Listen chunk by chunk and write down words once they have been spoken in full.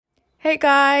Hey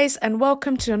guys, and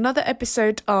welcome to another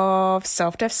episode of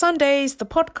Self Dev Sundays, the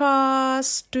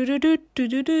podcast. Do-do-do,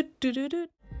 do-do-do, do-do-do.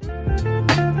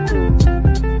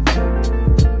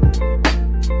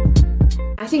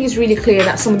 I think it's really clear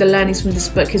that some of the learnings from this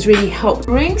book has really helped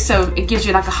bring. So it gives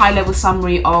you like a high-level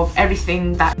summary of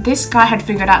everything that this guy had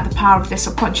figured out, the power of their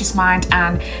subconscious mind,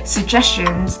 and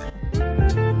suggestions.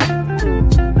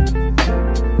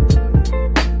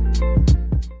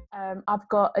 I've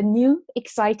got a new,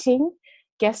 exciting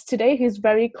guest today who's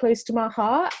very close to my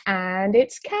heart, and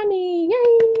it's Cami.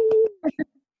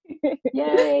 Yay!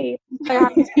 Yay! So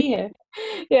happy to be here.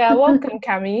 Yeah, welcome,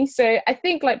 Cami. So I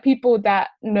think like people that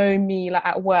know me, like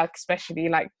at work especially,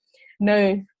 like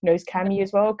knows Cami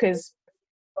as well, because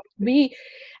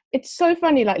it's so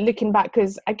funny like looking back,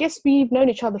 because I guess we've known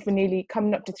each other for nearly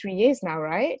coming up to 3 years now,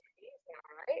 right?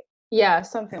 Yeah,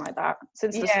 something like that.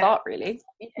 Since the start, really.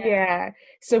 Yeah.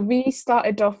 So we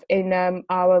started off in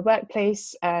our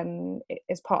workplace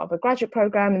as part of a graduate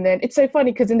program, and then it's so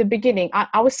funny because in the beginning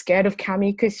I was scared of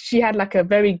Cami because she had like a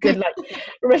very good like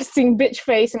resting bitch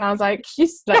face, and I was like,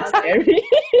 she's like scary.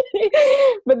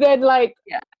 But then like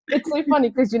it's so funny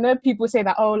because people say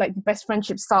that, oh, like the best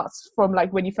friendship starts from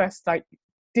like when you first like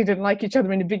didn't like each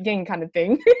other in the beginning kind of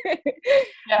thing.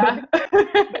 Yeah.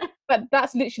 But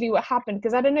that's literally what happened,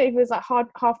 because I don't know if it was like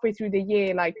halfway through the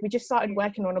year, like we just started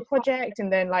working on a project, and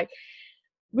then like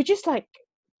we just like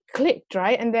clicked,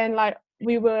 right? And then like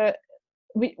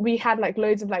we had like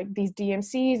loads of like these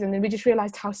DMCs, and then we just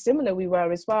realized how similar we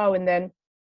were as well. And then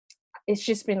it's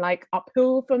just been like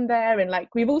uphill from there, and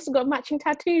like we've also got matching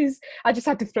tattoos. I just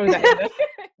had to throw that in there.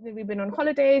 We've been on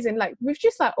holidays, and like we've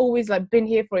just like always like been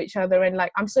here for each other, and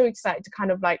like I'm so excited to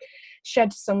kind of like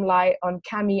shed some light on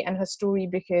Cami and her story,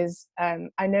 because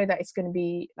I know that it's going to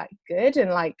be like good,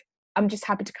 and like I'm just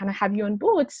happy to kind of have you on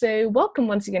board. So welcome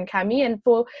once again, Cami. And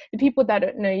for the people that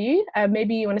don't know you,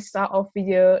 maybe you want to start off with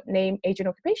your name, age, and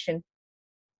occupation.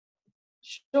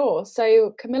 Sure.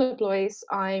 So Camilla Blois,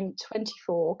 I'm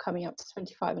 24, coming up to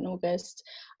 25 in August.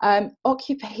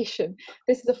 Occupation.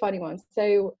 This is a funny one.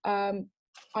 So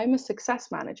I'm a success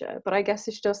manager, but I guess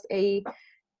it's just a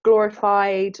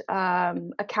glorified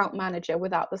account manager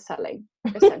without the selling,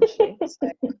 essentially. So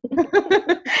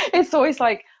it's always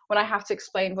like when I have to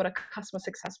explain what a customer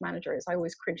success manager is, I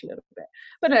always cringe a little bit.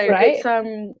 But no, Right.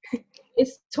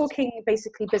 it's talking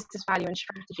basically business value and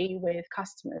strategy with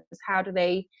customers. How do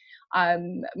they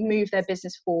move their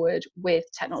business forward with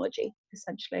technology,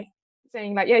 essentially?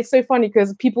 Saying like, yeah, it's so funny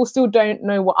because people still don't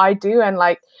know what I do, and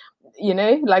like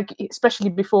like especially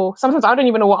before, sometimes I don't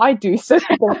even know what I do. So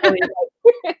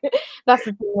that's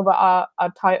the thing about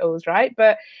our titles, right?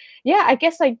 But yeah, I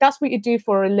guess like that's what you do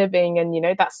for a living, and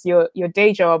that's your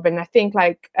day job. And I think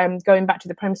like going back to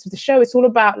the premise of the show, it's all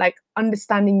about like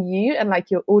understanding you and like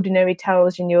your ordinary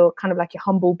tales and your kind of like your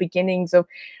humble beginnings of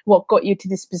what got you to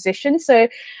this position. So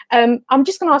I'm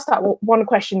just going to ask that one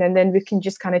question, and then we can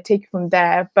just kind of take it from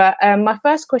there. But my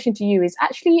first question to you is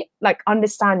actually like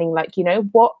understanding like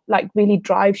what like really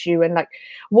drives you, and like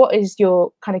what is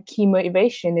your kind of key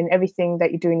motivation in everything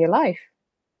that you do in your life?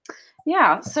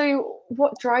 Yeah, so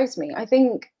what drives me? I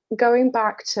think going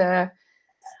back to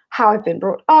how I've been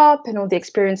brought up and all the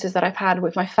experiences that I've had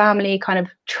with my family, kind of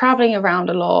traveling around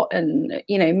a lot and,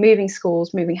 moving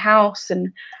schools, moving house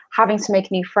and having to make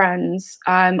new friends.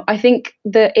 I think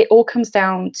that it all comes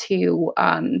down to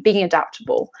being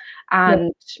adaptable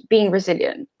and being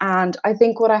resilient. And I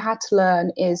think what I had to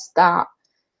learn is that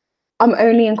I'm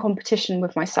only in competition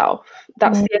with myself.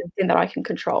 That's the only thing that I can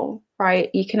control,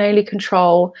 right? You can only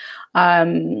control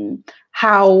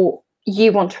how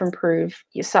you want to improve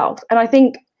yourself. And I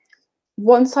think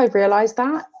once I realized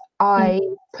that, I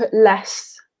put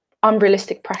less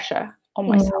unrealistic pressure on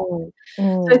myself.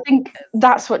 So I think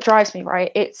that's what drives me,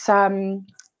 right? It's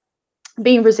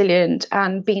being resilient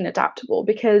and being adaptable,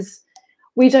 because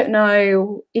we don't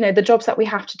know, the jobs that we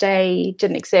have today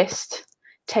didn't exist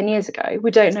 10 years ago.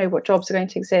 We don't know what jobs are going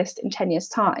to exist in 10 years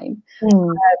time.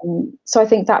 So I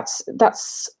think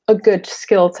that's a good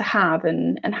skill to have,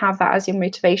 and have that as your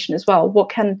motivation as well.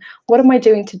 What am I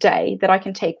doing today that I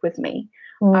can take with me?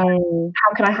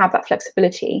 How can I have that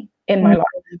flexibility in my life?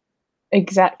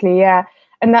 Exactly, yeah.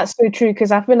 And that's so true,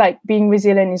 because I feel like being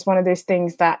resilient is one of those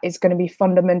things that is going to be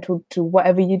fundamental to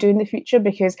whatever you do in the future,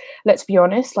 because let's be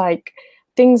honest, like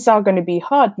things are going to be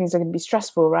hard, things are going to be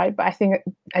stressful, right? But I think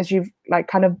as you've like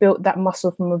kind of built that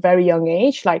muscle from a very young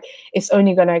age, like it's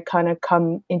only going to kind of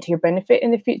come into your benefit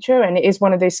in the future. And it is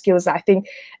one of those skills that I think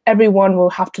everyone will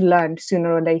have to learn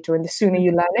sooner or later, and the sooner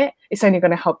you learn it, it's only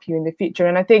going to help you in the future.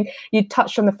 And I think you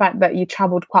touched on the fact that you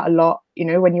traveled quite a lot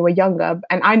when you were younger,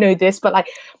 and I know this, but like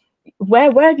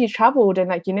where have you traveled? And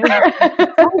like, how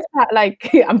is that like?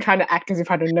 I'm trying to act as if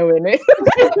I don't know it.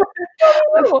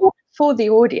 For the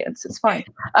audience, it's fine.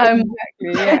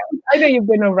 Exactly, yeah. I know you've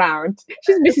been around.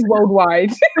 She's Mrs.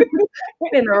 Worldwide.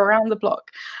 Been around the block.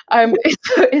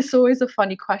 It's always a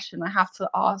funny question I have to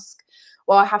ask.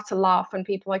 Well, I have to laugh when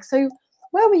people are like, so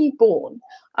where were you born?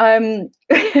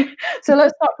 So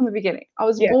let's start from the beginning. I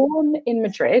was born in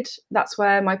Madrid. That's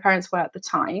where my parents were at the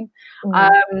time.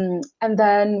 And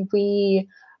then we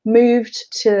moved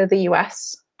to the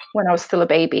US when I was still a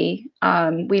baby.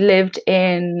 We lived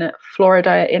in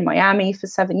Florida, in Miami for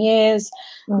 7 years.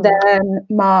 Then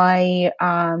my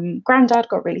granddad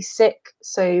got really sick,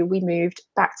 so we moved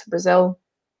back to Brazil.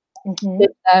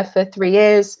 Lived there for 3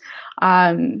 years.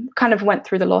 Kind of went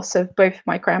through the loss of both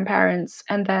my grandparents,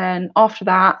 and then after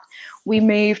that, we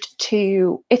moved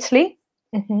to Italy.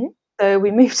 So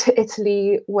we moved to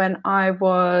Italy when I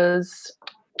was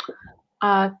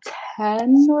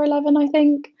 10 or 11, I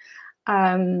think.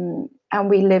 And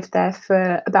we lived there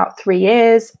for about 3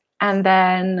 years. And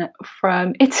then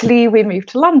from Italy, we moved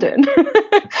to London.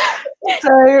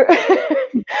 So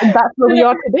that's where we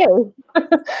are today.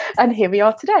 And here we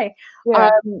are today.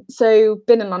 So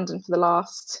been in London for the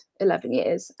last 11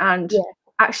 years. And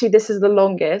actually, this is the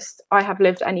longest I have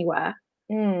lived anywhere,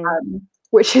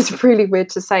 which is really weird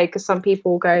to say because some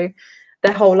people go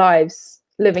their whole lives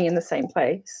living in the same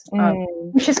place,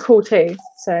 which is cool too.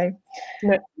 So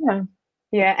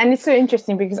yeah, and it's so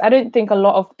interesting because I don't think a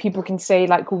lot of people can say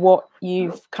like what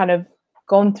you've kind of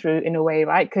gone through in a way,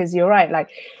 right? Because you're right, like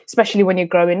especially when you're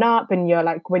growing up and you're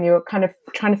like when you're kind of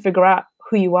trying to figure out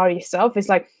who you are yourself, it's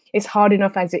like it's hard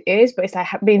enough as it is, but it's like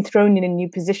being thrown in a new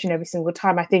position every single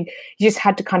time. I think you just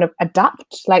had to kind of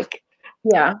adapt, like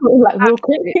real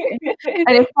quick.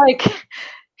 And it's like,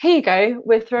 here you go,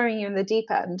 we're throwing you in the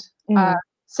deep end,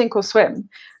 sink or swim.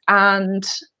 And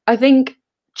I think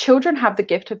children have the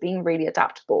gift of being really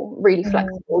adaptable, really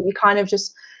flexible. You kind of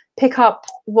just pick up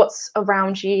what's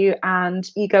around you and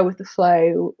you go with the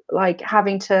flow, like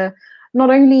having to not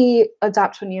only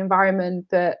adapt to a new environment,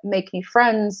 but make new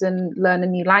friends and learn a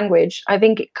new language. I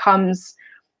think it comes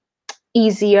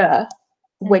easier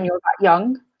when you're that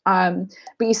young.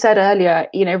 But you said earlier,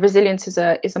 resilience is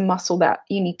a muscle that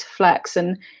you need to flex,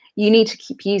 and you need to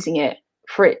keep using it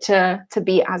for it to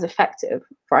be as effective,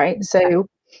 right? So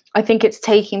I think it's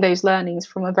taking those learnings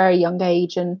from a very young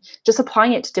age and just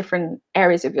applying it to different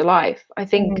areas of your life. I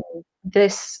think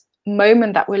this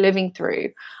moment that we're living through,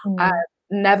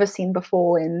 never seen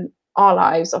before in our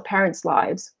lives, our parents'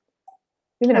 lives,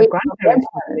 even our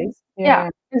grandparents. Yeah,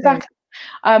 exactly.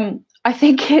 I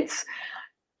think it's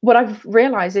what I've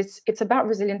realized. It's about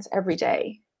resilience every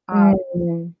day.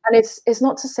 And it's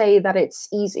not to say that it's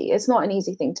easy. It's not an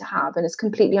easy thing to have, and it's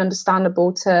completely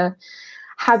understandable to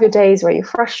have your days where you're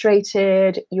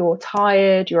frustrated, you're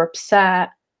tired, you're upset.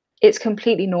 It's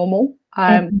completely normal.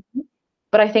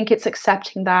 But I think it's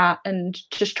accepting that and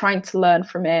just trying to learn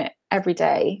from it every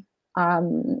day,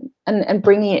 and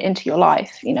bringing it into your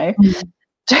life,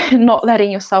 not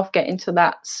letting yourself get into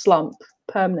that slump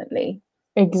permanently.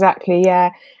 Exactly,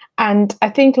 yeah. And I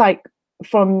think like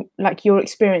from like your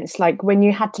experience, like when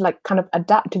you had to like kind of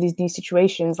adapt to these new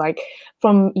situations, like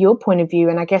from your point of view,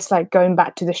 and I guess like going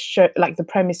back to the show, like the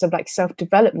premise of like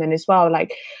self-development as well,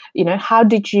 like how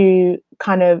did you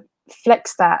kind of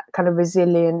flex that kind of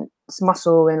resilience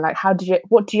muscle, and like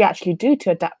what do you actually do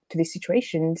to adapt to these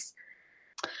situations?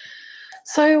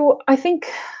 So I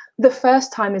think the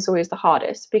first time is always the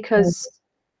hardest because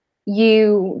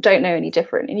you don't know any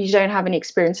different and you don't have any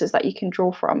experiences that you can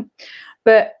draw from.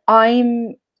 But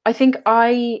I think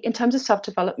in terms of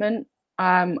self-development,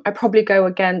 I probably go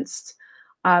against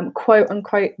quote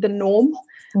unquote the norm,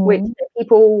 which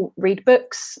people read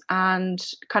books and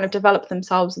kind of develop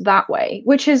themselves that way,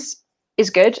 which is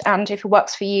good. And if it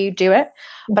works for you, do it.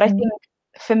 But I think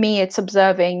for me, it's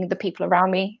observing the people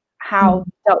around me, how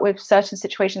they dealt with certain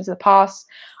situations in the past,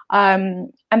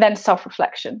 and then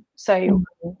self-reflection. So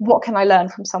what can I learn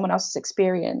from someone else's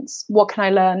experience? What can I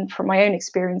learn from my own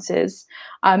experiences?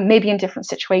 Maybe in different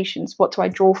situations, what do I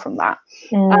draw from that?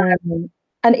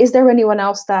 And is there anyone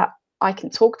else that I can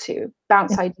talk to,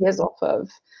 bounce ideas off of,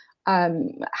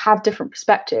 have different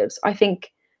perspectives? I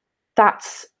think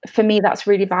for me, that's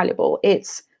really valuable.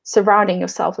 It's surrounding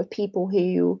yourself with people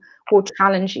who will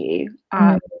challenge you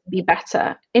to be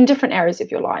better in different areas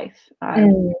of your life.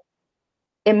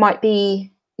 It might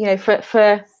be,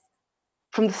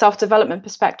 from the self-development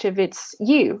perspective, it's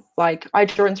you. Like I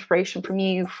draw inspiration from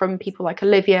you, from people like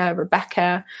Olivia,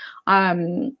 Rebecca,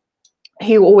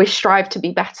 who always strive to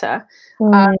be better.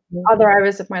 Other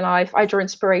areas of my life, I draw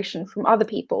inspiration from other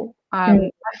people. I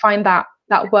find that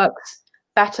that works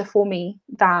better for me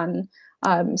than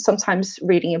sometimes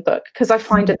reading a book, because I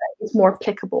find it that it's more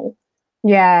applicable.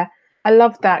 Yeah, I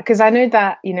love that, because I know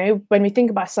that, you know, when we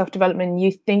think about self-development,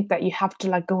 you think that you have to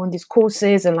like go on these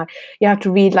courses and like you have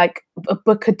to read like a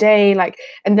book a day, like,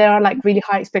 and there are like really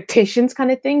high expectations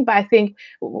kind of thing. But I think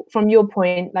from your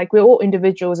point, like we're all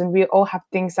individuals and we all have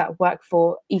things that work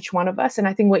for each one of us. And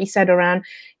I think what you said around,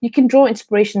 you can draw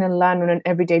inspiration and learn on an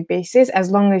everyday basis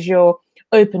as long as you're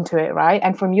open to it, right?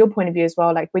 And from your point of view as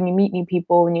well, like when you meet new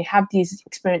people, when you have these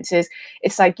experiences,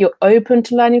 it's like you're open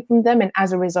to learning from them, and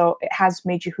as a result it has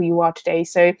made you who you are today.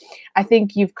 So I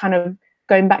think you've kind of,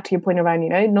 going back to your point around, you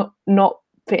know, not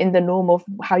fit in the norm of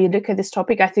how you look at this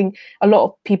topic, I think a lot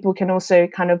of people can also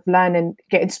kind of learn and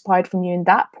get inspired from you in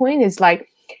that point. Is like,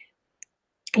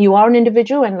 you are an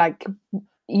individual, and like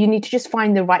you need to just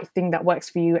find the right thing that works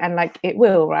for you, and like it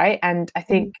will, right? And I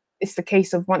think it's the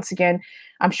case of, once again,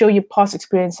 I'm sure your past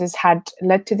experiences had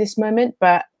led to this moment,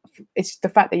 but it's the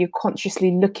fact that you're consciously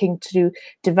looking to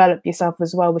develop yourself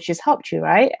as well, which has helped you,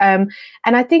 right? And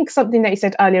I think something that you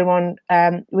said earlier on,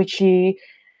 which you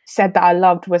said that I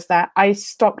loved, was that I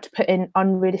stopped putting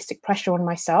unrealistic pressure on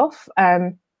myself. I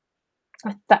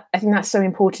think that's so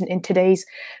important in today's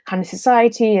kind of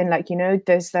society, and like, you know,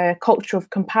 there's the culture of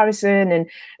comparison, and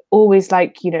always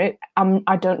like, you know,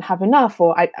 I don't have enough,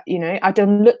 or I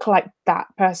don't look like that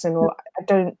person, or I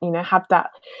don't, you know, have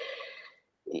that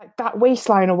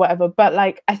waistline or whatever. But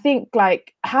like, I think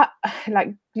like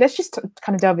let's just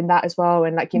kind of delve in that as well,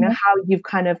 and like, you know, how you've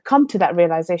kind of come to that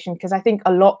realization, because I think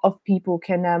a lot of people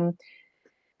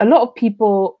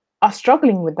are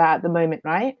struggling with that at the moment,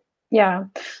 right? Yeah.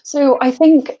 So I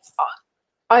think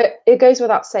it goes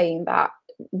without saying that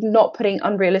not putting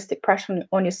unrealistic pressure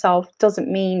on yourself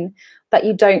doesn't mean that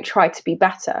you don't try to be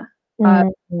better. I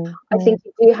think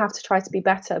you do have to try to be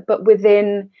better, but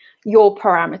within your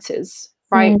parameters,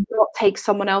 right? Not take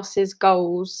someone else's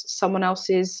goals, someone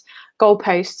else's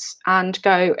goalposts and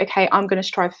go, okay, I'm going to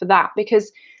strive for that,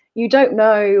 because you don't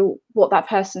know what that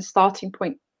person's starting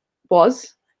point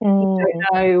was. You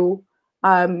don't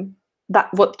know that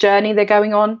what journey they're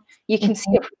going on. You can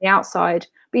see it from the outside,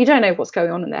 but you don't know what's going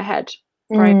on in their head,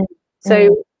 right?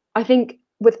 So I think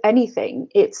with anything,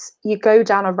 it's, you go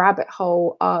down a rabbit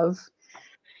hole of,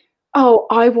 oh,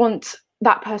 I want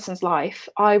that person's life,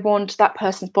 I want that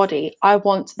person's body, I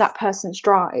want that person's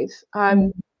drive,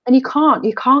 and you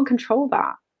can't control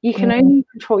that. You can only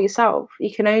control yourself.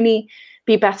 You can only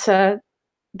be better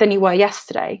than you were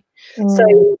yesterday.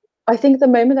 So I think the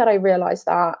moment that I realized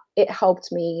that, it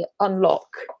helped me unlock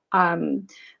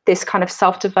this kind of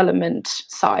self-development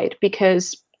side,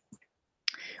 because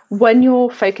when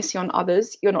you're focusing on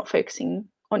others, you're not focusing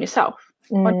on yourself,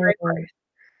 on your own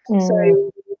growth.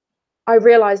 So I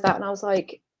realized that, and I was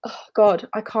like, oh God,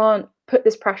 I can't put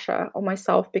this pressure on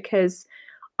myself, because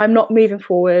I'm not moving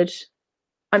forward.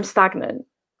 I'm stagnant.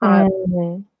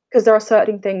 Because there are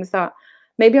certain things that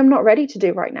maybe I'm not ready to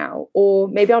do right now, or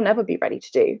maybe I'll never be ready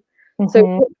to do. So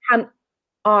what can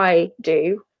I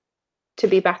do to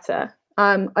be better?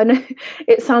 I know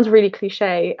it sounds really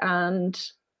cliche,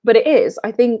 but it is.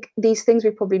 I think these things, we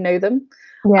probably know them.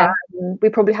 Yeah. We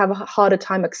probably have a harder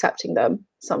time accepting them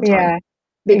sometimes. Yeah.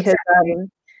 Because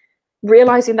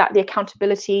realizing that the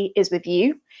accountability is with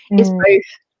you is both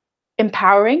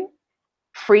empowering,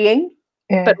 freeing,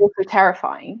 but also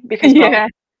terrifying, because well,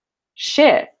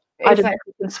 shit, I don't know if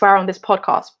you can swear on this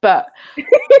podcast, but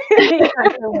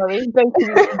don't worry. Thank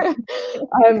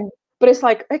you. But it's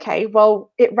like, okay,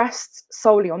 well, it rests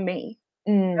solely on me.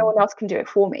 No one else can do it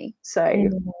for me. So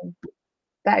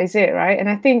that is it, right? And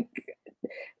I think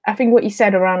what you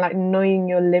said around like knowing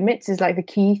your limits is like the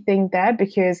key thing there,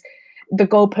 because the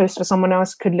goalpost for someone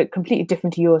else could look completely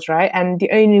different to yours, right? And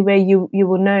the only way you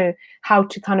will know how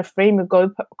to kind of frame a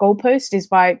goalpost is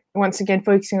by, once again,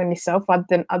 focusing on yourself rather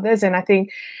than others. And I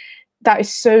think that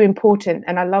is so important.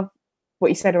 And I love what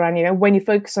you said around, you know, when you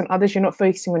focus on others, you're not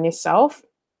focusing on yourself.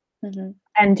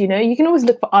 And, you know, you can always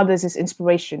look for others as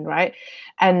inspiration, right?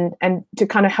 And to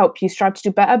kind of help you strive to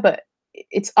do better. But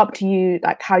it's up to you,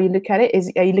 like how you look at it.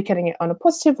 Are you looking at it on a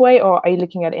positive way, or are you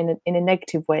looking at it in a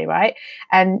negative way, right?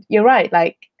 And you're right.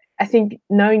 Like, I think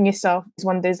knowing yourself is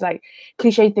one of those like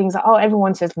cliche things that, oh,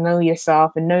 everyone says know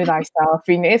yourself and know thyself.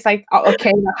 You know, it's like, oh,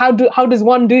 okay, how does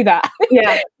one do that?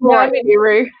 Yeah, right.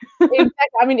 Exactly.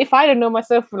 I mean, if I don't know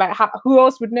myself, like who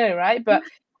else would know, right? But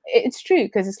it's true,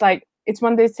 because it's like, it's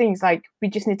one of those things, like we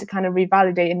just need to kind of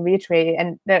revalidate and reiterate it.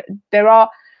 And it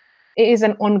is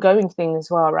an ongoing thing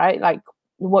as well, right? Like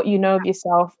what you know of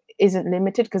yourself isn't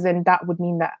limited, because then that would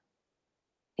mean that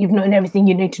you've known everything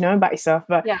you need to know about yourself.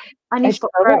 But and you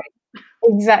stop growing.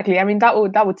 Exactly. I mean, that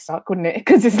would suck, wouldn't it?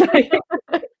 Because it's like,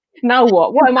 now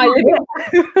what am I living?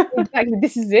 Exactly,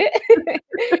 this is it.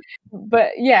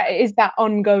 But yeah, it is that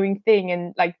ongoing thing,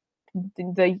 and like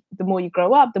the more you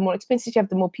grow up, the more experiences you have,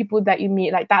 the more people that you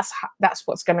meet, like that's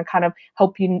what's going to kind of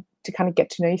help you to kind of get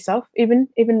to know yourself even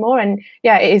more. And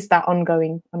yeah, it is that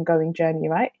ongoing journey,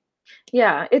 right?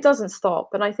 Yeah, it doesn't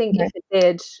stop. And I think No. if it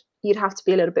did, you'd have to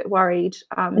be a little bit worried.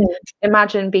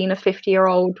 Imagine being a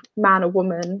 50-year-old man or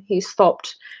woman who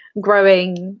stopped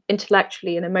growing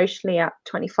intellectually and emotionally at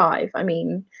 25. I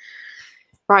mean,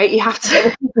 right, you have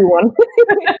to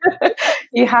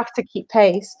you have to keep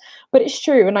pace. But it's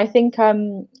true. And I think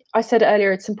I said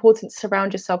earlier, it's important to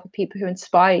surround yourself with people who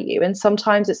inspire you. And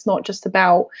sometimes it's not just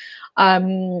about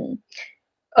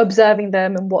observing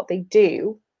them and what they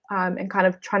do, and kind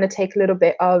of trying to take a little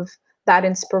bit of that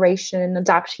inspiration and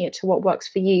adapting it to what works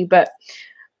for you. But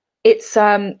it's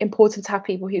important to have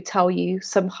people who tell you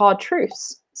some hard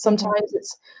truths. Sometimes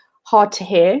it's hard to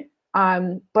hear,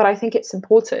 but I think it's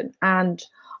important. And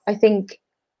I think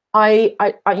I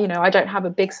you know, I don't have a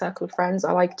big circle of friends.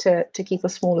 I like to keep a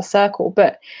smaller circle,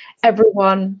 but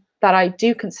everyone that I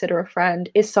do consider a friend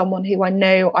is someone who I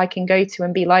know I can go to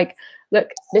and be like, look,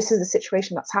 this is the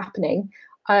situation that's happening.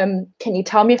 Can you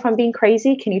tell me if I'm being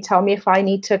crazy? Can you tell me if I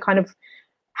need to kind of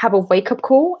have a wake-up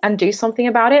call and do something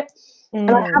about it?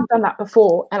 And I have done that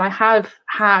before, and I have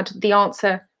had the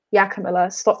answer, yeah, Camilla,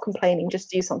 stop complaining, just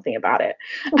do something about it.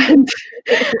 And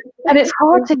it's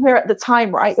hard to hear at the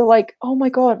time, right? You're like, oh my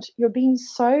God, you're being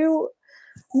so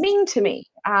mean to me.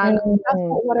 And that's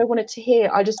not what I wanted to hear.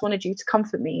 I just wanted you to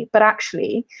comfort me. But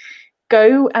actually,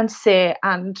 go and sit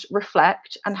and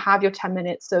reflect and have your 10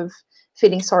 minutes of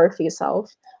feeling sorry for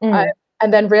yourself.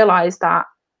 And then realize that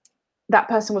that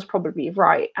person was probably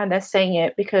right. And they're saying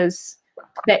it because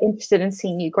they're interested in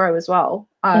seeing you grow as well.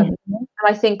 And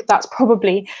I think that's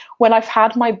probably when I've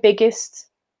had my biggest,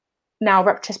 now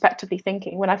retrospectively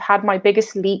thinking, when I've had my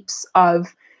biggest leaps of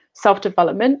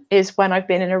self-development is when I've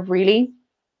been in a really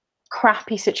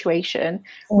crappy situation,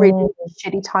 really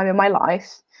shitty time in my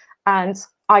life. And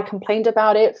I complained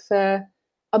about it for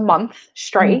a month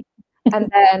straight.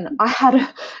 And then I had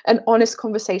an honest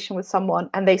conversation with someone,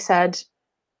 and they said,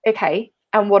 okay,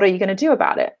 and what are you going to do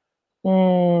about it?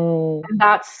 And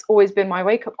that's always been my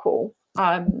wake-up call.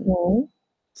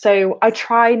 So I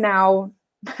try now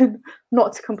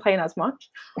not to complain as much,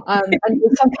 and do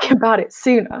something about it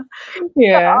sooner.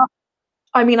 Yeah.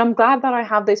 But, I mean, I'm glad that I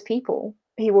have those people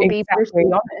who will be brutally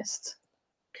honest.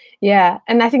 Yeah,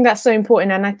 and I think that's so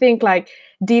important. And I think like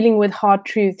dealing with hard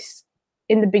truths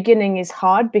in the beginning is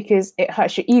hard because it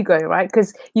hurts your ego, right?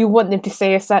 Because you want them to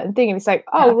say a certain thing, and it's like,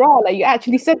 oh, right, like you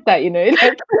actually said that, you know,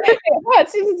 like it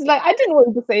hurts. It's like, I didn't want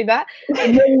you to say that.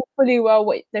 And knowing fully well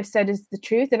what they've said is the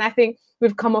truth. And I think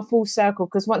we've come a full circle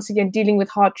because once again, dealing with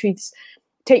hard truths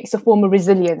takes a form of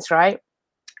resilience, right?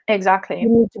 Exactly. You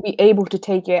need to be able to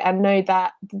take it and know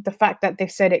that the fact that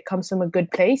they've said it comes from a good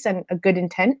place and a good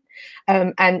intent.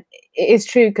 And it is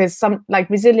true because some like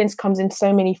resilience comes in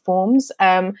so many forms.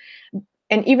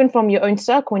 And even from your own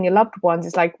circle and your loved ones,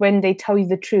 it's like when they tell you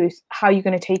the truth, how are you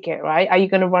going to take it, right? Are you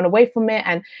going to run away from it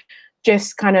and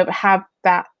just kind of have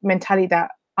that mentality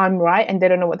that I'm right and they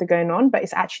don't know what they're going on? But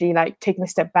it's actually like taking a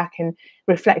step back and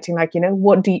reflecting, like, you know,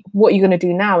 what are you going to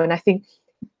do now? And I think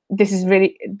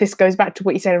this goes back to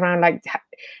what you said around like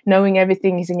knowing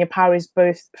everything is in your power is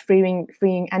both freeing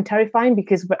and terrifying,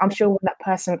 because I'm sure when that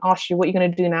person asks you what you're going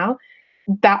to do now,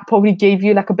 that probably gave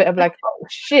you like a bit of like, oh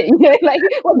shit, you know, like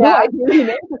what do I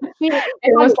do, you know?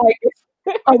 It was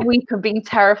like a week of being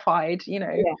terrified, you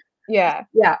know. Yeah.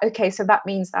 Okay, so that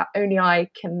means that only I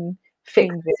can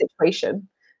fix the situation.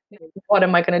 What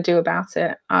am I going to do about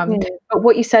it? But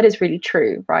what you said is really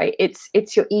true, right?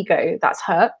 It's your ego that's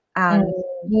hurt, and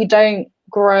you don't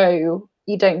grow,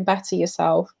 you don't better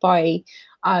yourself by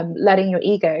letting your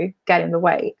ego get in the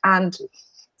way. And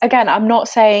again, I'm not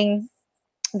saying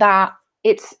that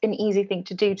it's an easy thing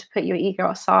to do to put your ego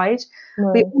aside.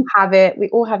 We all have it. We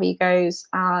all have egos,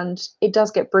 and it does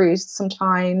get bruised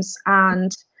sometimes.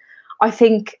 And I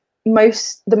think the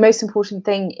most important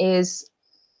thing is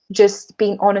just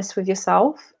being honest with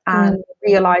yourself and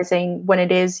realizing when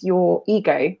it is your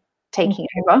ego taking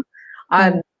over.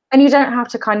 And you don't have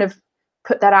to kind of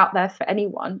put that out there for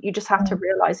anyone. You just have to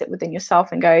realize it within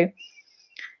yourself and go,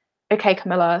 okay,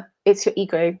 Camilla, it's your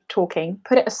ego talking.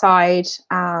 Put it aside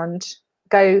and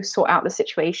go sort out the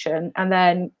situation, and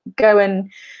then go and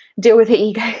deal with the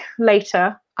ego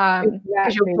later.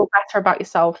 Because you'll feel better about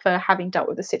yourself for having dealt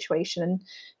with the situation and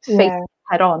face it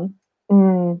head on.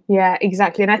 Yeah,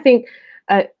 exactly. And I think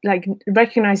like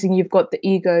recognizing you've got the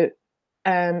ego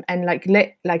and like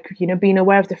being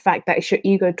aware of the fact that it's your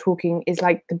ego talking is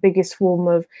like the biggest form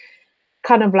of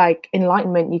kind of like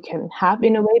enlightenment you can have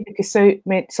in a way, because so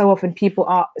often people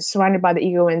are surrounded by the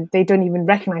ego and they don't even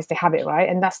recognize they have it, right?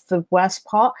 And that's the worst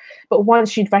part. But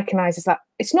once you recognize it's like,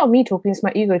 it's not me talking, it's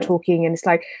my ego talking, and it's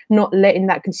like not letting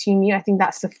that consume you. I think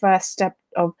that's the first step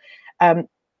of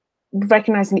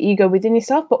recognizing the ego within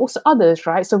yourself, but also others,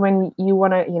 right? So when you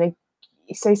want to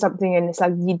say something and it's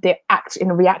like they act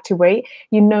in a reactive way,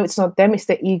 it's not them, it's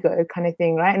the ego kind of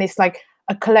thing, right? And it's like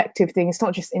a collective thing. It's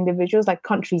not just individuals. Like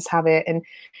countries have it, and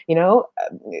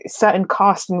certain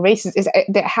castes and races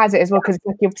that has it as well, because it's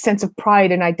like your sense of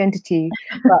pride and identity.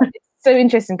 But it's so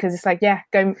interesting because it's like,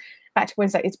 going back to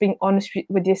points, like it's being honest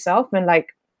with yourself and like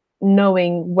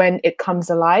knowing when it comes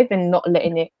alive and not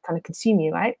letting it kind of consume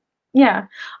you, right? Yeah,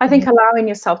 I think allowing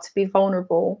yourself to be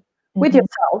vulnerable with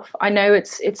yourself. I know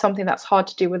it's something that's hard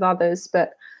to do with others,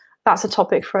 but that's a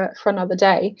topic for another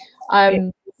day.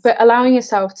 But allowing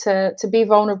yourself to be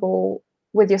vulnerable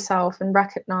with yourself and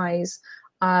recognize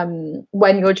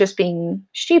when you're just being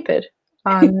stupid.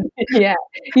 You need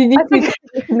to look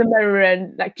in the mirror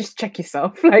and like just check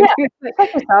yourself. Like,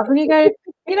 check yourself, and you go,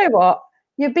 you know what?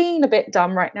 You're being a bit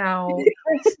dumb right now.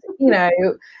 Just,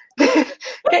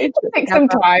 take some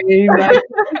time. Like,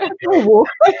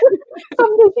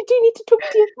 sometimes you do need to talk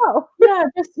to yourself. Yeah,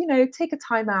 just take a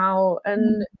time out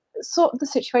and sort the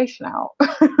situation out.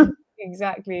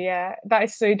 Exactly. Yeah, that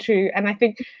is so true. And I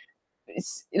think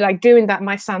it's like doing that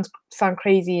might sound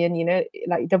crazy, and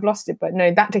like they've lost it, but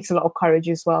no, that takes a lot of courage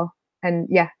as well. And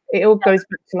it all goes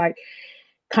back to like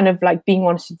kind of like being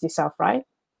honest with yourself, right?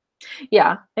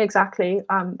 Yeah, exactly.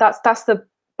 That's the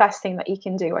best thing that you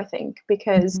can do, I think,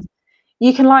 because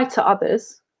you can lie to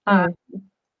others.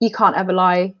 You can't ever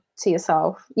lie to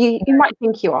yourself. You might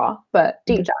think you are, but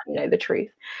deep down you know the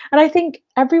truth. And I think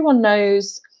everyone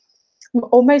knows,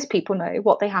 or most people know,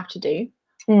 what they have to do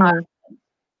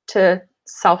to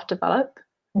self-develop.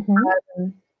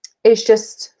 It's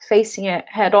just facing it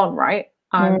head on, right?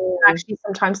 Actually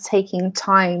sometimes taking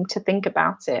time to think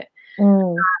about it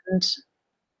and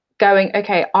going,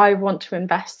 okay, I want to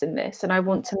invest in this and I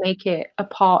want to make it a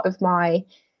part of my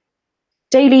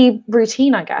daily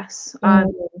routine, I guess.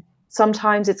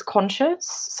 Sometimes it's conscious,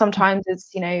 sometimes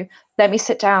it's let me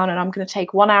sit down and I'm going to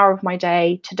take 1 hour of my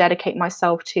day to dedicate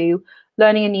myself to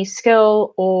learning a new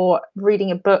skill or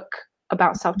reading a book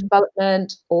about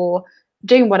self-development or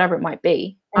doing whatever it might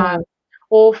be.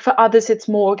 Or for others it's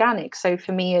more organic, so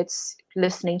for me it's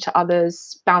listening to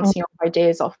others, bouncing off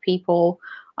ideas off people,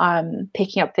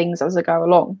 picking up things as I go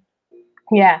along.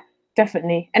 Yeah,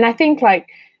 definitely. And I think like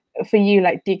for you,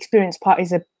 like the experience part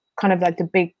is a kind of like the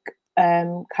big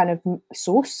kind of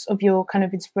source of your kind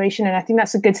of inspiration. And I think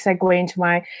that's a good segue into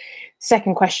my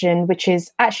second question, which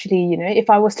is actually, if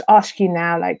I was to ask you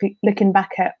now, like looking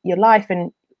back at your life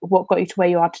and what got you to where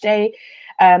you are today,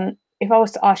 if I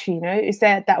was to ask you, is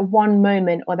there that one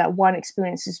moment or that one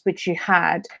experiences which you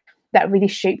had that really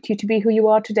shaped you to be who you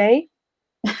are today?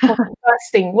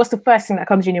 What's the first thing that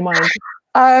comes in your mind?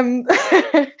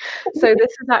 So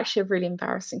this is actually a really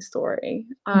embarrassing story.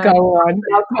 Go on.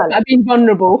 I've been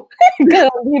vulnerable. Go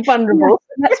on, be vulnerable.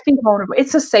 Let's be vulnerable.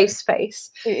 It's a safe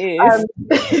space. It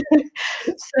is.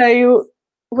 So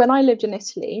when I lived in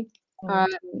Italy,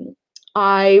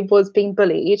 I was being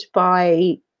bullied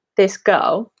by this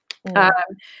girl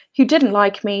who didn't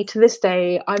like me. To this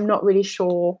day, I'm not really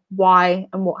sure why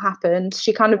and what happened.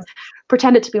 She kind of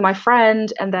pretended to be my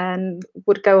friend and then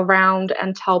would go around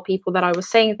and tell people that I was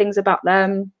saying things about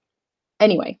them.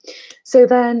 Anyway, so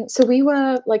we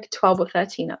were like 12 or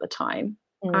 13 at the time,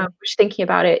 which, thinking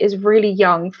about it, is really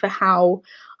young for how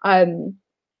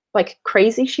like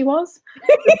crazy she was.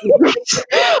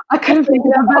 I couldn't think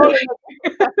of that.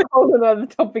 That's a whole other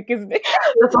topic, isn't it?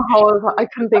 That's a whole. I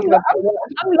couldn't think of that.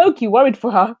 I'm low-key worried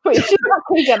for her, but she's not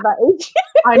crazy at that age.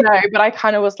 I know, but I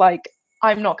kind of was like,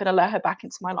 I'm not going to let her back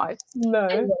into my life. No.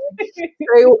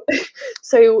 Anyway,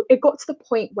 so it got to the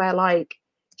point where like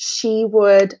she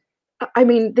would. I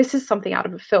mean, this is something out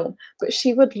of a film, but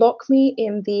she would lock me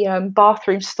in the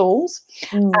bathroom stalls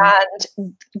and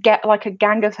get like a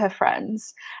gang of her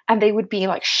friends, and they would be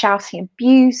like shouting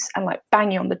abuse and like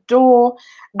banging on the door.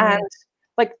 And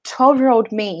like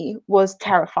 12-year-old me was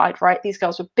terrified, right? These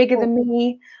girls were bigger than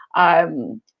me. I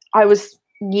was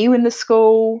new in the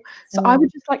school, so I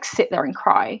would just like sit there and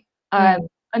cry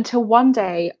until one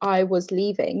day I was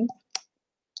leaving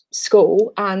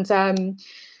school, and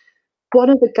one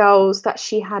of the girls that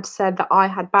she had said that I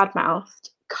had badmouthed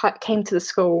came to the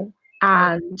school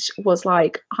and was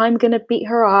like, I'm going to beat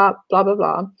her up, blah, blah,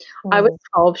 blah. I was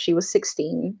 12, she was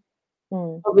 16.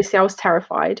 Obviously, I was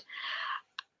terrified.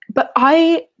 But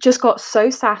I just got so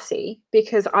sassy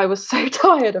because I was so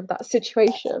tired of that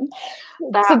situation.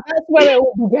 So that's where it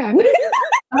all began.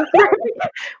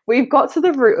 We've got to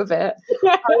the root of it.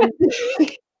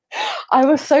 I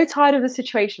was so tired of the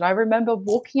situation. I remember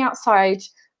walking outside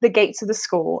the gates of the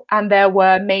school, and there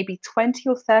were maybe 20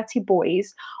 or 30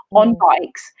 boys on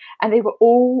bikes, and they were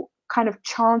all kind of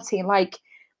chanting, like,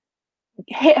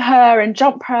 hit her and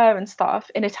jump her and stuff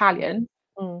in Italian.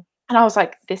 And I was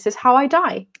like, this is how I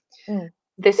die.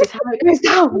 This is how it goes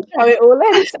down. How it all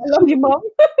ends. I love you, Mom.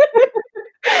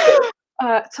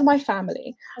 To my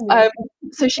family.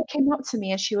 So she came up to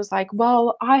me and she was like,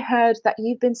 well, I heard that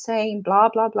you've been saying blah,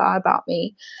 blah, blah about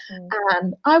me.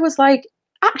 And I was like,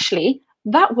 actually,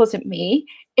 that wasn't me.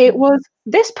 It was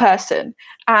this person.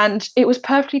 And it was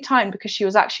perfectly timed because she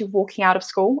was actually walking out of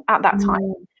school at that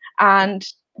time. And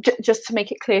just to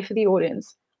make it clear for the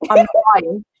audience, I'm not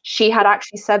lying. She had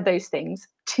actually said those things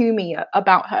to me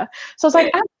about her. So I was like,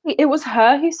 actually, it was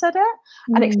her who said it,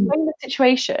 and explained the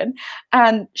situation.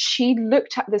 And she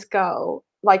looked at this girl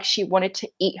like she wanted to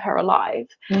eat her alive.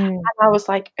 And I was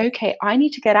like, okay, I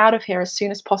need to get out of here as soon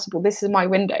as possible. This is my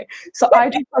window. So I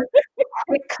just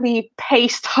quickly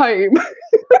paced home.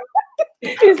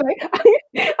 He's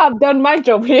like, I've done my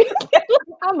job here.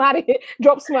 I'm out of here.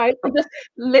 Drop smile. I just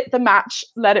lit the match,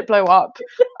 let it blow up.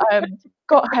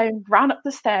 Got home, ran up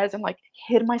the stairs, and like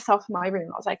hid myself in my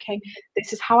room. I was like, okay,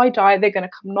 this is how I die. They're going to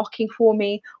come knocking for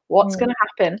me. What's going to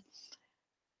happen?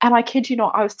 And I kid you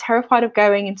not, I was terrified of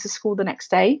going into school the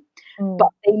next day, but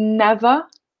they never,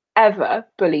 ever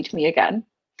bullied me again.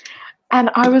 And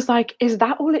I was like, is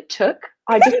that all it took?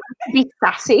 I just had to be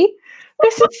sassy.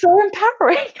 This is so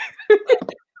empowering.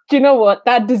 Do you know what?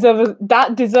 That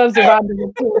deserves a round of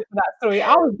applause for that story.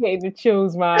 I was getting the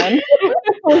chills, man.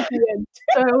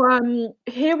 So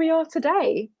here we are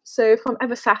today. So if I'm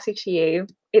ever sassy to you,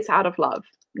 it's out of love.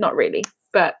 Not really,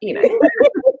 but you know.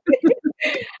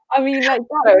 I mean, like,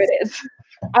 so it is.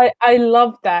 I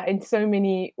love that in so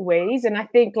many ways, and I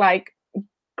think like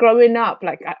growing up,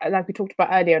 like we talked about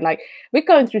earlier, like we're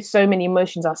going through so many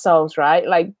emotions ourselves, right?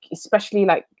 Like especially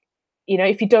like, you know,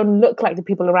 if you don't look like the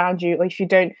people around you, or if you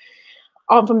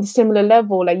aren't from the similar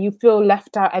level, like you feel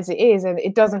left out as it is. And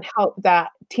it doesn't help that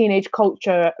teenage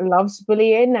culture loves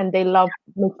bullying, and they love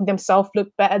making themselves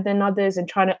look better than others and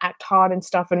trying to act hard and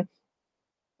stuff. And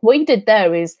what you did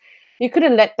there is you could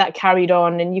have let that carried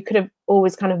on, and you could have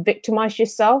always kind of victimized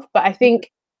yourself. But I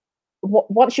think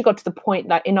once you got to the point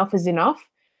like enough is enough,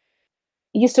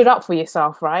 you stood up for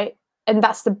yourself, right? And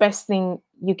that's the best thing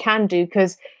you can do,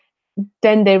 because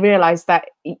then they realize that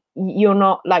you're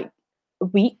not like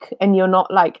weak, and you're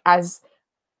not like as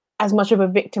much of a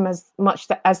victim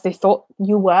as they thought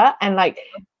you were. And like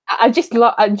I just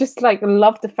love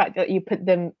the fact that you put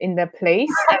them in their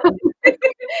place.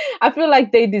 I feel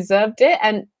like they deserved it.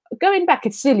 And going back,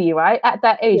 it's silly, right? At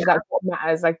that age, like what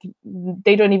matters? Like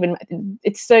they don't even.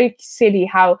 It's so silly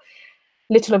how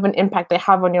little of an impact they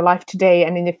have on your life today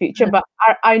and in the future. But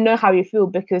I know how you feel,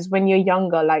 because when you're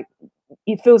younger, like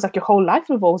it feels like your whole life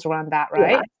revolves around that,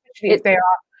 right? Especially if they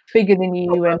are bigger than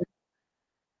you. And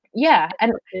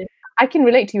and I can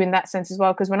relate to you in that sense as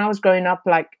well, because when I was growing up,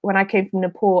 like when I came from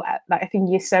Nepal at like I think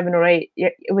year 7 or 8,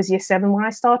 it was year 7 when I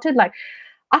started, like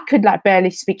I could like barely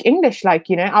speak English. Like,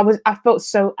 you know, I felt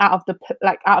so out of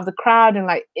the crowd, and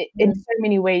like in so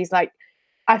many ways, like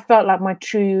I felt like my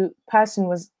true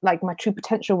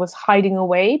potential was hiding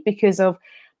away because of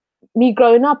me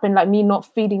growing up and like me not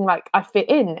feeling like I fit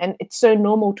in. And it's so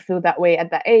normal to feel that way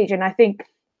at that age. And I think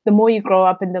the more you grow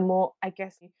up and the more, I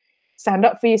guess, you stand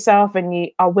up for yourself and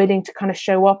you are willing to kind of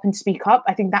show up and speak up,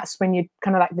 I think that's when you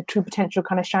kind of like the true potential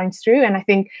kind of shines through. And I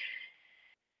think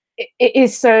it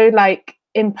is so like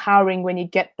empowering when you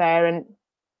get there. And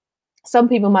some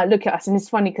people might look at us, and it's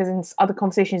funny because in other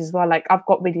conversations as well, like I've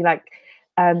got really like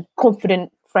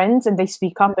confident friends, and they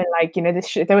speak up, and like, you know,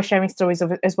 they were sharing stories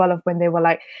of as well of when they were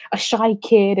like a shy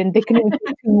kid and they couldn't even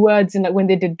say 2 words, and like when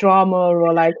they did drama,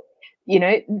 or like, you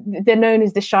know, they're known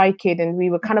as the shy kid, and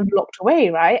we were kind of blocked away,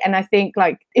 right? And I think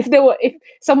like if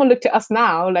someone looked at us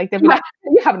now, like they'd be like,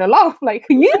 you're having a laugh, like,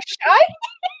 are you shy?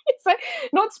 It's like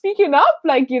not speaking up,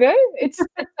 like, you know, it's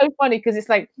so funny because it's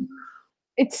like,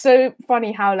 it's so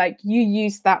funny how like you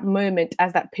use that moment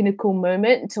as that pinnacle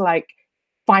moment to like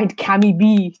find Cami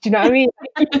B. Do you know what I mean?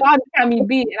 You found Cami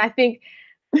B, and I think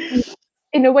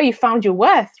in a way you found your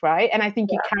worth, right? And I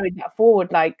think you carried that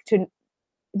forward. Like to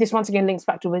this once again links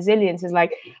back to resilience, is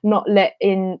like not let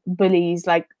in bullies,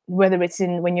 like whether it's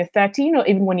in when you're 13 or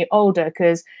even when you're older,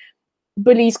 because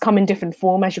bullies come in different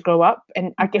form as you grow up.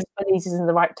 And I guess bullies isn't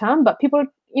the right term, but people,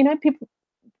 you know, people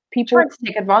try to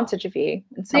take advantage of you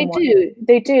in some way.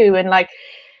 They do. And like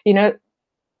you know,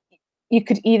 you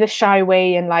could either shy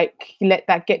away and like let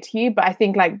that get to you, but I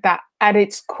think like that at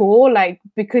its core, like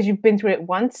because you've been through it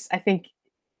once, I think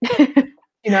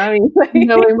you know what I mean?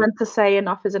 Knowing when to say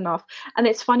enough is enough. And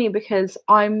it's funny because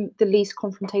I'm the least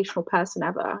confrontational person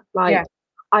ever. Like, Yeah.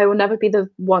 I will never be the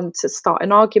one to start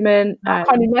an argument. I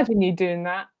can't imagine you doing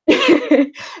that.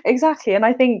 Exactly. And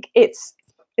I think it's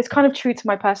kind of true to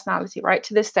my personality, right?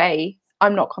 To this day,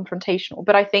 I'm not confrontational,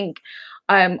 but I think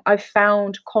I've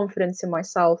found confidence in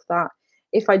myself that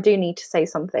if I do need to say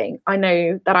something, I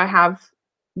know that I have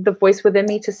the voice within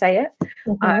me to say it.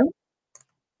 Mhm.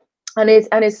 And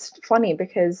it's funny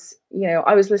because, you know,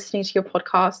 I was listening to your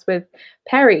podcast with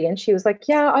Perry and she was like,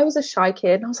 yeah, I was a shy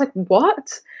kid. And I was like,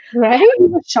 what? Right? Perry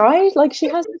was shy? Like, she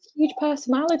has this huge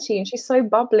personality and she's so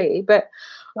bubbly. But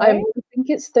I Right? think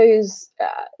it's those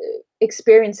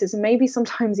experiences and maybe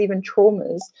sometimes even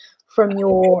traumas from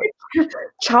your That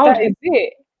childhood is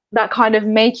it. that kind of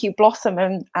make you blossom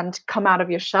and come out of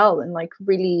your shell and like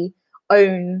really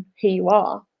own who you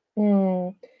are.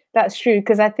 That's true.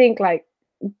 Because I think like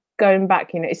going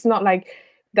back, you know, it's not like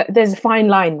that there's a fine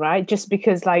line, right? Just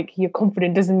because like you're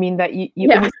confident doesn't mean that you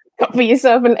Yeah. always stick up for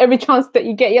yourself, and every chance that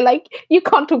you get, you're like, you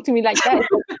can't talk to me like that.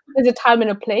 There's a time and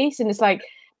a place, and it's like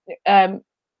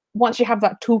once you have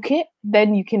that toolkit,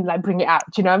 then you can like bring it out.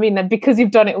 Do you know what I mean? And because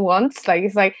you've done it once, like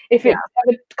it's like if it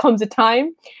ever comes a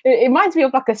time, it reminds me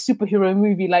of like a superhero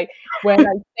movie, like where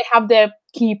like they have their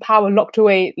key power locked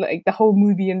away like the whole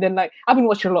movie, and then like I've been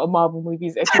watching a lot of Marvel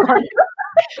movies. If you can't-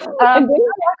 I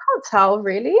can't tell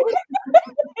really.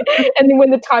 and then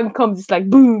when the time comes, it's like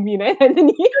boom, you know. And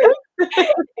then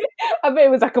I bet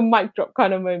it was like a mic drop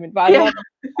kind of moment. But I love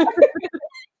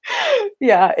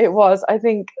yeah, it was. I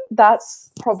think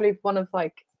that's probably one of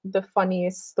like the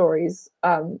funniest stories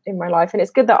in my life, and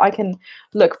it's good that I can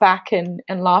look back and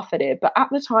laugh at it. But at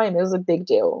the time, it was a big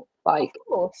deal. Like, of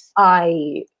course.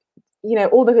 I, you know,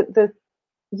 all the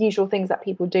usual things that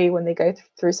people do when they go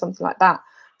through something like that.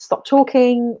 Stop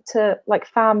talking to like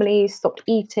family, stopped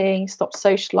eating, stopped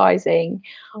socializing,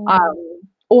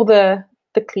 all the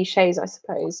cliches, I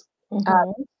suppose.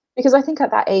 Because I think at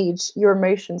that age, your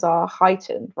emotions are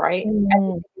heightened, right?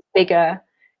 Everything is bigger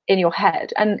in your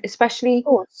head, and especially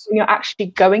when you're actually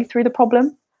going through the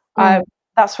problem.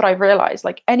 That's what I've realized.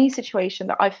 Like any situation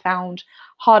that I've found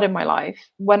hard in my life,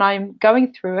 when I'm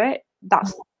going through it,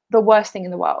 that's the worst thing in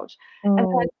the world. And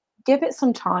then give it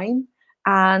some time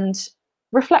and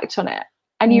reflect on it,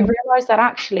 and you realize that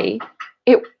actually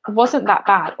it wasn't that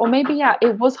bad, or maybe yeah,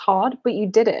 it was hard, but you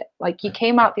did it. Like you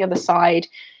came out the other side.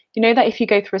 You know that if you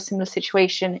go through a similar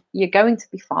situation, you're going to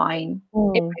be fine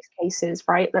in most cases,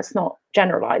 right? Let's not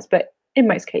generalize, but in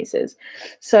most cases.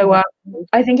 So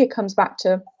I think it comes back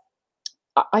to,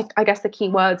 I guess, the key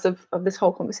words of this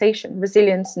whole conversation: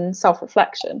 resilience and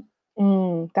self-reflection.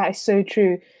 That is so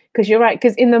true. Because you're right.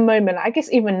 Because in the moment, I guess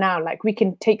even now, like we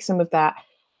can take some of that,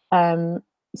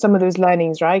 some of those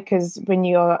learnings, right? Because when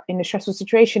you're in a stressful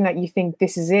situation, like you think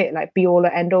this is it, like be all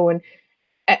or end all,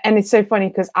 and it's so funny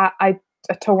because I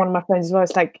told one of my friends as well.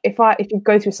 It's like if you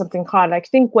go through something hard, like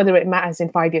think whether it matters in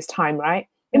 5 years' time, right?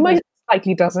 It most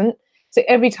likely doesn't. So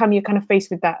every time you're kind of faced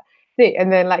with that thing,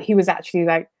 and then like he was actually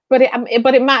like, but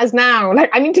it matters now. Like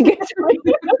I need to get through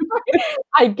it.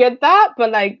 I get that,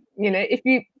 but like you know, if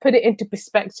you put it into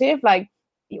perspective, like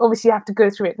obviously you have to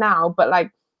go through it now, but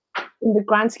like in the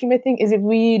grand scheme of things, is it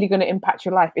really going to impact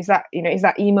your life? Is that is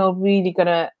that email really going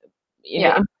to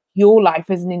impact your life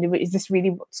as an individual? Is this really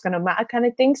what's going to matter, kind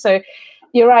of thing? So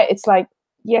you're right. It's like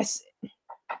yes,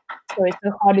 so it's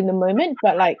so hard in the moment,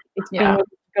 but like it's being able to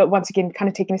go, once again, kind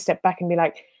of taking a step back and be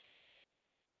like,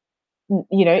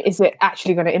 is it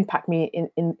actually going to impact me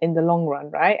in the long run,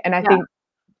 right? And I think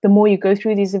the more you go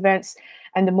through these events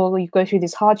and the more you go through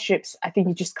these hardships, I think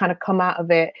you just kind of come out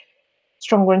of it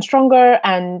stronger and stronger.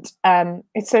 And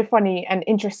it's so funny and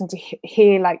interesting to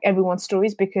hear like everyone's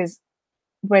stories, because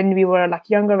when we were like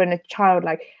younger and a child,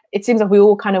 like it seems like we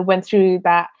all kind of went through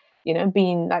that,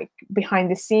 being like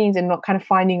behind the scenes and not kind of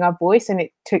finding our voice, and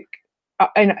it took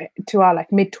to our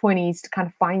like mid-20s to kind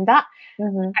of find that.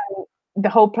 And the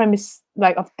whole premise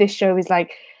like of this show is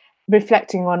like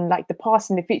reflecting on like the past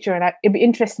and the future, and it'd be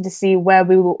interesting to see where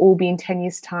we will all be in 10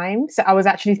 years time. So I was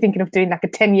actually thinking of doing like a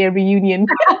 10-year reunion.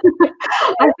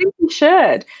 I think we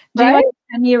should do like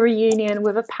a 10-year reunion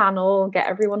with a panel, get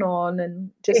everyone on, and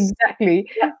just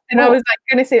exactly. And I was like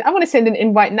gonna say I want to send an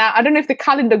invite now. I don't know if the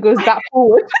calendar goes that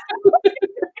forward.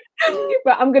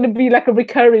 But I'm gonna be like a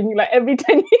recurring like every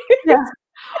 10 years.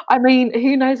 I mean,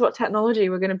 who knows what technology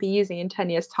we're going to be using in 10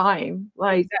 years' time?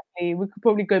 Like, exactly, we could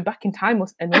probably go back in time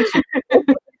and also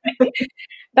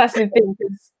that's the thing,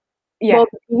 because Yeah. Well,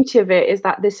 the beauty of it is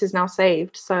that this is now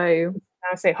saved. So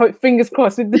I say, hope fingers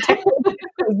crossed with the technology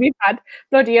we've had.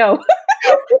 Bloody hell,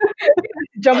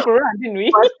 jump around, didn't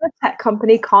we? the tech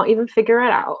company can't even figure it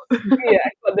out. Yeah, I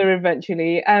got there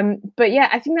eventually. But yeah,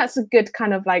 I think that's a good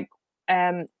kind of like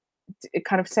kind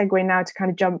of segue now to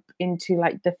kind of jump into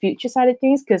like the future side of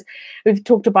things, because we've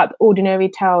talked about ordinary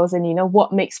tales and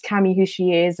what makes Cami who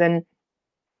she is, and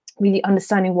really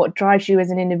understanding what drives you as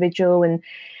an individual, and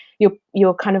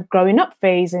your kind of growing up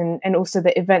phase, and also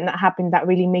the event that happened that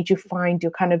really made you find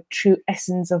your kind of true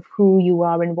essence of who you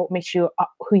are and what makes you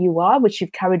who you are, which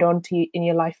you've carried on to in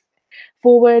your life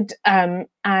forward. And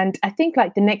I think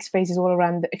like the next phase is all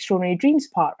around the extraordinary dreams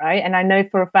part, right? And I know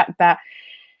for a fact that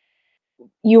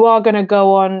you are going to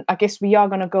go on, I guess we are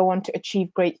going to go on to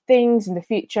achieve great things in the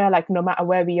future, like no matter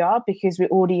where we are, because we're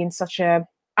already in such a,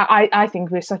 I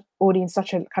think we're already in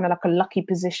such a kind of like a lucky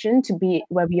position to be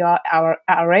where we are at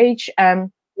our age.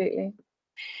 Absolutely.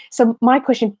 So my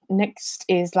question next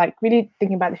is like really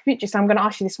thinking about the future. So I'm going to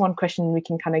ask you this one question and we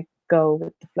can kind of go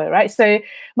with the flow, right? So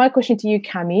my question to you,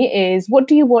 Cami, is what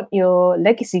do you want your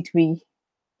legacy to be?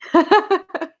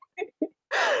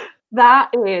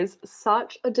 That is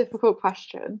such a difficult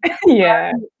question.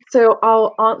 Yeah. So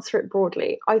I'll answer it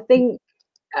broadly. I think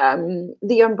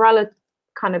the umbrella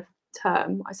kind of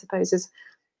term, I suppose, is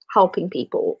helping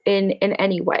people in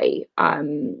any way.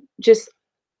 Just,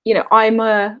 I'm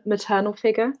a maternal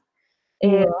figure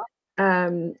in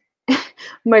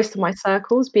most of my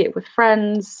circles, be it with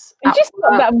friends. You just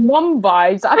got that mum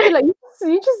vibes. I feel like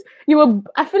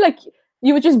I feel like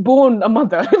you were just born a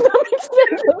mother. If that makes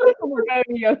sense.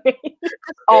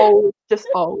 Just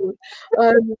old.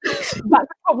 Back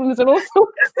problems and all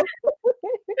sorts.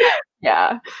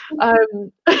 Yeah. But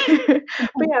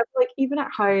yeah, like even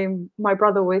at home, my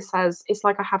brother always says it's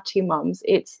like I have two mums.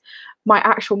 It's my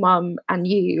actual mum and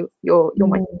you're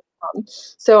my mum.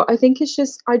 So I think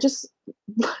I just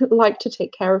like to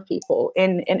take care of people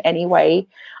in any way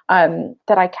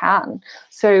that I can.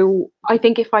 So I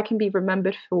think if I can be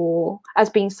remembered as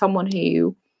being someone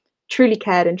who truly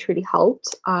cared and truly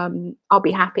helped, I'll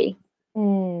be happy.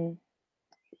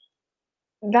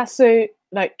 That's so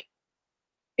like,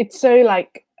 it's so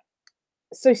like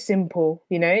so simple,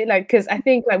 like, because I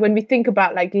think like when we think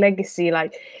about like legacy,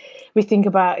 like we think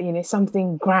about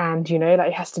something grand, like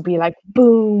it has to be like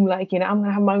boom, like I'm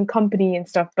gonna have my own company and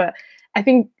stuff. But I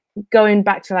think going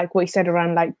back to like what you said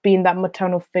around like being that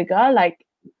maternal figure, like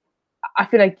I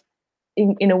feel like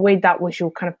in a way that was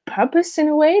your kind of purpose in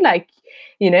a way, like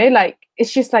like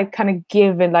it's just like kind of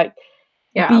give and like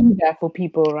be there for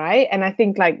people, right? And I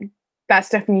think like that's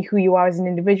definitely who you are as an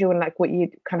individual, and like what you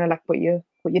kind of like what your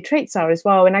traits are as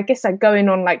well. And I guess like going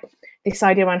on like this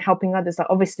idea around helping others, like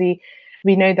obviously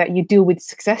we know that you deal with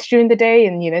success during the day,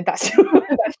 and that's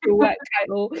that's your work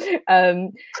title.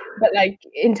 But like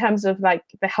in terms of like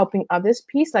the helping others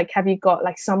piece, like have you got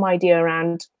like some idea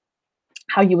around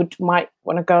how you might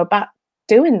want to go about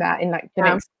doing that in like the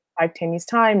next 5-10 years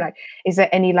time? Like is there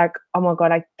any like, oh my god,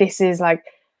 like this is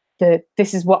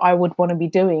what I would want to be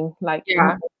doing, like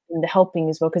in the helping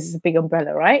as well, because it's a big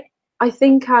umbrella, right? I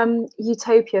think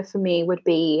utopia for me would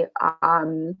be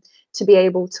to be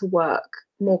able to work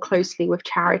more closely with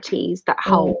charities that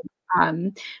help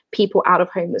people out of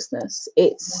homelessness.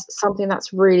 It's something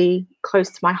that's really close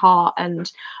to my heart,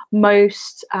 and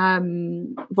most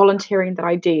volunteering that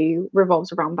I do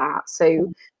revolves around that.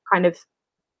 So kind of,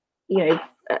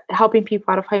 helping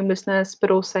people out of homelessness,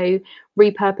 but also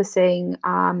repurposing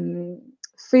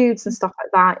foods and stuff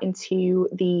like that into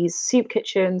these soup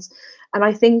kitchens. And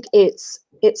I think it's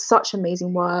such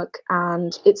amazing work,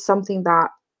 and it's something that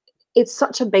it's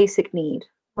such a basic need,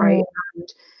 right?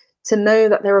 And to know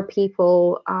that there are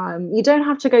people, you don't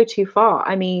have to go too far.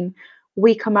 I mean,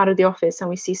 we come out of the office and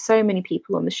we see so many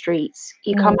people on the streets.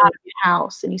 You come out of your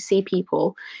house and you see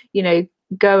people,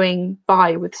 going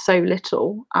by with so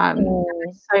little.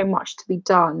 There's so much to be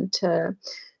done to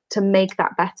make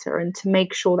that better, and to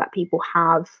make sure that people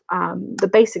have the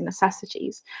basic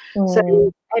necessities.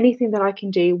 So anything that I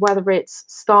can do, whether it's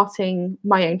starting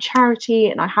my own charity,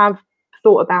 and I have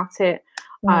thought about it,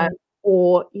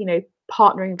 or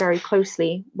partnering very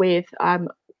closely with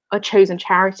a chosen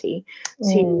charity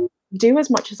to do as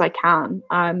much as I can.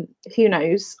 Who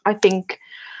knows? I think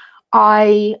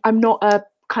I'm not a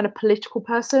kind of political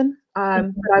person, but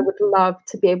I would love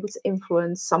to be able to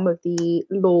influence some of the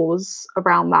laws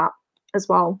around that as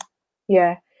well.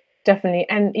 Yeah, definitely.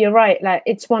 And you're right, like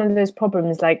it's one of those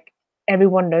problems like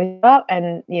everyone knows about,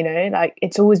 and like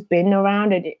it's always been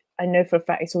around, and I know for a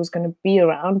fact it's always going to be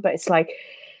around, but it's like,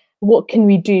 what can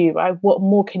we do, right? What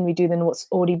more can we do than what's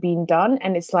already been done?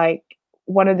 And it's like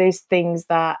one of those things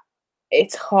that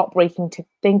it's heartbreaking to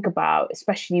think about,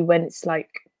 especially when it's like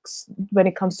when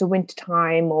it comes to winter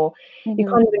time, or you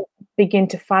can't even begin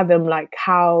to fathom like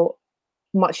how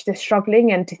much they're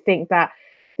struggling, and to think that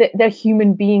they're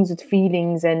human beings with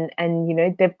feelings, and you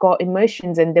know, they've got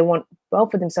emotions and they want well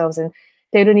for themselves, and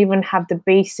they don't even have the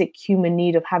basic human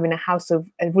need of having a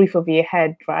roof over your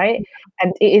head, right?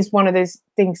 And it is one of those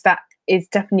things that is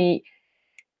definitely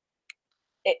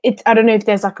I don't know if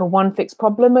there's like a one fixed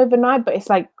problem overnight, but it's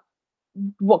like,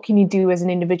 what can you do as an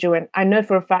individual? And I know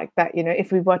for a fact that, you know,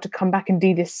 if we were to come back and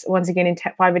do this once again in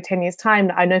 5 or 10 years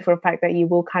time, I know for a fact that you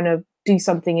will kind of do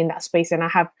something in that space, and I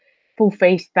have full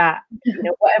faith that, you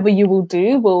know, whatever you will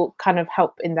do will kind of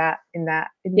help in that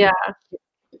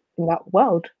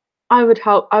world. I would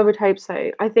hope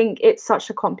so. I think it's such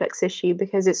a complex issue,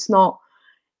 because it's not,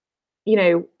 you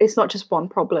know, it's not just one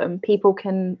problem. People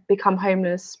can become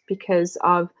homeless because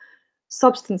of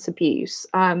substance abuse,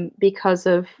 because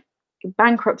of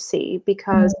bankruptcy,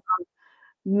 because of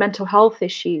mental health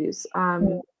issues,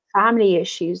 family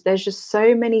issues. There's just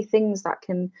so many things that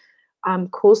can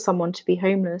cause someone to be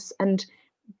homeless, and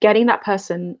getting that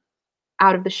person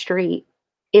out of the street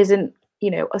isn't,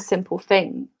 you know, a simple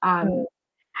thing.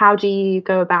 How do you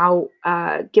go about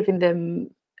giving them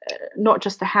not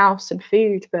just a house and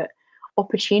food, but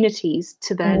opportunities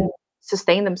to then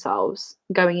sustain themselves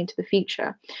going into the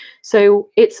future? So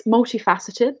it's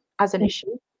multifaceted as an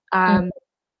issue.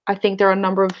 I think there are a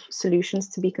number of solutions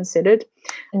to be considered.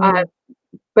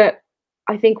 But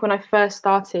I think when I first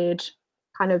started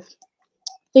kind of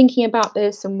thinking about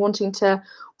this and wanting to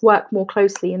work more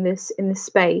closely in this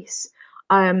space,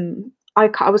 I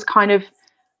was kind of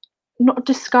not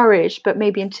discouraged, but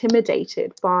maybe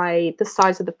intimidated by the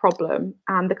size of the problem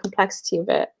and the complexity of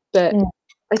it. But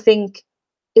I think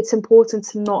it's important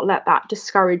to not let that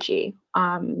discourage you.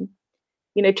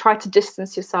 You know, try to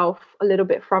distance yourself a little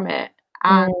bit from it,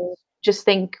 and just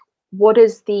think, what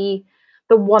is the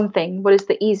one thing, what is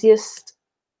the easiest,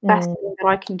 best thing that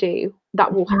I can do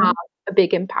that will have a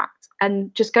big impact,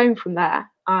 and just going from there.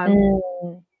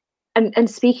 And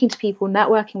speaking to people,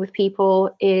 networking with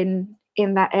people in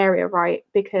that area, right?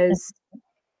 Because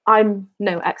I'm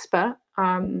no expert,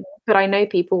 but I know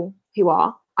people who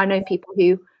are. I know people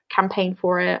who campaign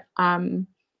for it, and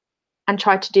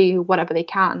try to do whatever they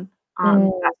can.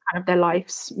 That's kind of their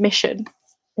life's mission.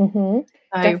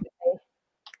 Definitely.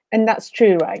 And that's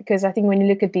true, right? Because I think when you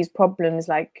look at these problems,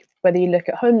 like whether you look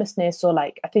at homelessness, or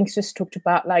like I think just talked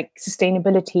about like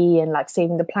sustainability and like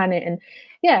saving the planet, and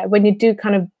yeah, when you do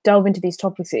kind of delve into these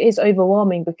topics, it is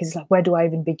overwhelming, because like, where do I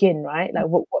even begin, right? Like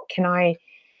what can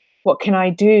I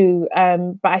do?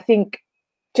 But I think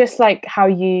just like how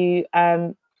you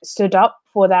stood up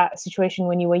for that situation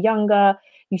when you were younger,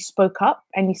 you spoke up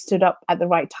and you stood up at the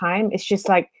right time. It's just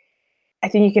like, I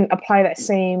think you can apply that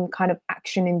same kind of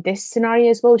action in this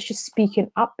scenario as well. It's just speaking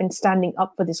up and standing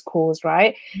up for this cause,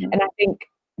 right? And I think,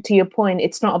 to your point,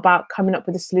 it's not about coming up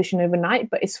with a solution overnight,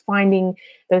 but it's finding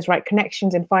those right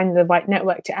connections and finding the right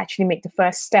network to actually make the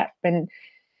first step. And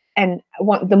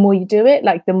the more you do it,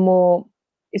 like the more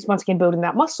it's once again building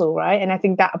that muscle, right? And I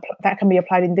think that can be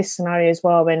applied in this scenario as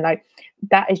well, when like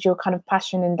that is your kind of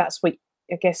passion, and that's what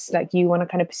I guess like you want to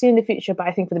kind of pursue in the future. But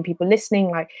I think for the people listening,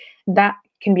 like that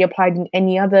can be applied in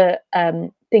any other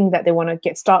thing that they want to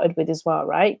get started with as well,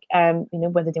 right? You know,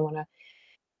 whether they want to,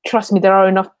 trust me, there are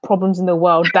enough problems in the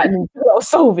world that need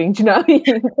solving. Do you know what I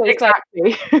mean? So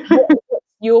exactly. Like, what's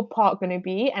your part going to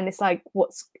be? And it's like,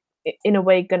 what's in a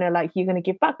way gonna, like, you're gonna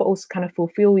give back, but also kind of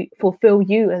fulfill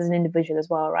you as an individual as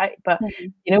well, right? But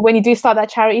you know, when you do start that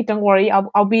charity, don't worry,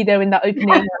 I'll be there in that opening.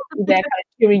 I'll be there kind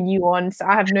of cheering you on. So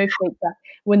I have no faith that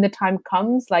when the time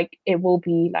comes, like it will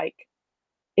be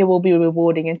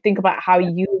rewarding, and think about how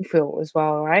you feel as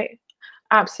well, right?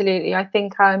 Absolutely. I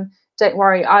think don't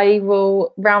worry, I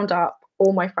will round up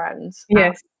all my friends.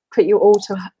 Yes. Put you all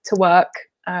to work.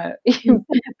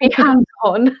 Be hands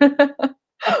on.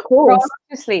 Of course.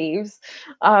 Your sleeves.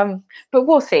 But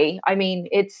we'll see. I mean,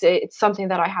 it's something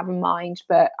that I have in mind,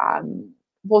 but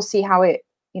we'll see how it,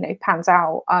 you know, pans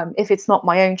out. If it's not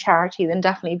my own charity, then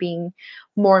definitely being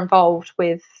more involved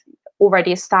with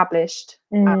already established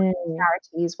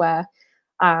charities where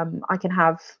I can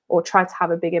have, or try to have,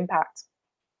 a big impact.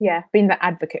 Yeah, being the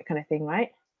advocate kind of thing, right?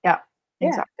 Yeah,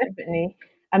 exactly. Yeah, definitely.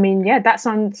 I mean, yeah, that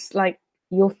sounds like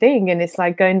your thing, and it's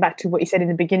like going back to what you said in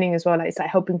the beginning as well, like it's like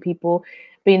helping people,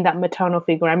 being that maternal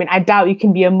figure. I mean, I doubt you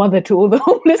can be a mother to all the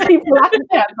homeless people out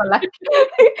there, but like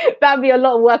that'd be a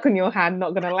lot of work on your hand,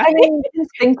 not gonna lie. I mean,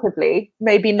 instinctively,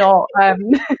 maybe not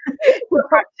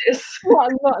practice.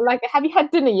 Not like, have you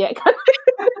had dinner yet?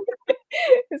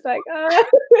 It's like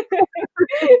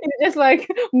It's just like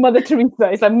Mother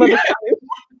Teresa. It's like Mother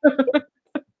Teresa.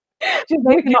 She's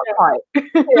like, not quite.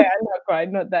 Yeah, not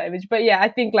quite, not that image. But yeah, I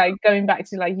think like going back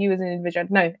to like you as an individual,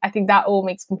 no, I think that all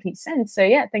makes complete sense. So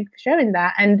yeah, thank you for sharing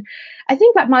that. And I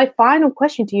think like my final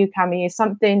question to you, Cami, is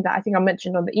something that I think I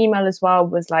mentioned on the email as well,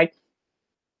 was like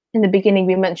in the beginning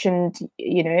we mentioned,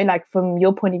 you know, like from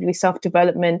your point of view,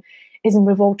 self-development isn't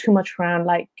revolved too much around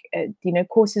like you know,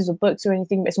 courses or books or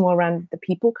anything, but it's more around the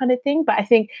people kind of thing. But I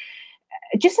think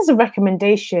just as a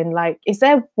recommendation, like, is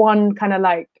there one kind of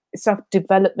like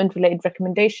self-development related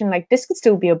recommendation? Like this could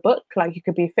still be a book, like it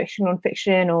could be fiction,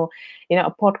 non-fiction, or you know,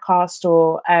 a podcast,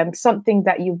 or something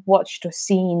that you've watched or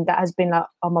seen that has been like,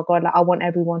 oh my god, like I want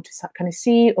everyone to kind of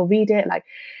see or read it. Like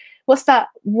what's that,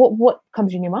 what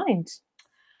comes in your mind?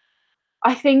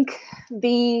 I think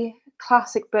the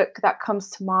classic book that comes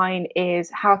to mind is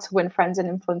How to Win Friends and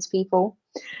Influence People.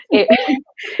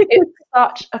 It's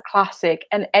such a classic,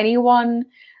 and anyone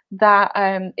that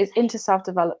is into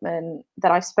self-development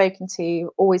that I've spoken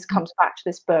to always comes back to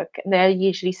this book, and they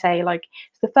usually say like,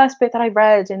 it's the first book that I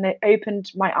read and it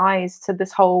opened my eyes to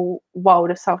this whole world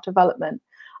of self-development.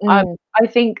 I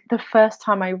think the first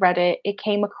time I read it, it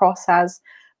came across as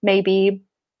maybe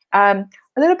a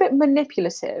little bit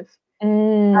manipulative.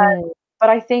 But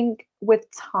I think with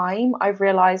time, I've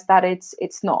realized that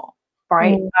it's not,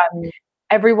 right.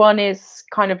 Everyone is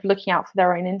kind of looking out for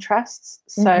their own interests.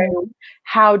 So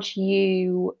how do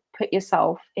you put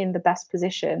yourself in the best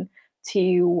position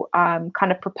to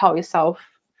kind of propel yourself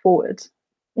forward?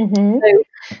 So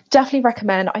definitely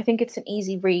recommend. I think it's an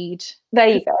easy read. There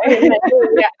you go.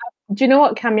 Yeah. Do you know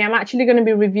what, Cami? I'm actually going to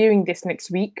be reviewing this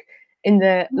next week in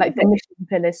the like the mission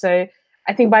pillar. So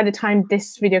I think by the time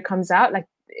this video comes out, like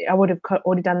I would have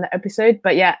already done the episode.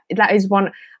 But yeah, that is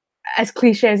one, as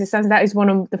cliche as it sounds, that is one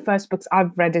of the first books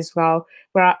I've read as well,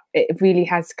 where it really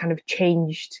has kind of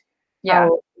changed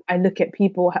how I look at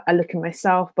people, I look at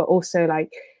myself, but also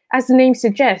like, as the name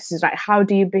suggests, is like, how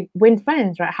do you win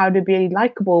friends, right? How to be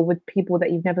likable with people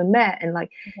that you've never met? And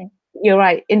like, you're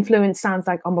right, influence sounds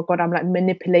like, oh my god, I'm like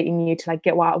manipulating you to like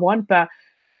get what I want, but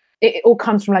it all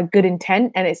comes from like good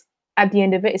intent, and it's at the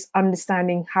end of it, it's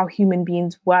understanding how human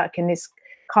beings work, and it's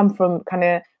come from kind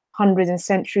of hundreds and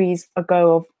centuries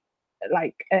ago of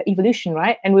like evolution,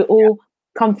 right? And we all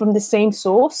come from the same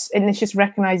source, and it's just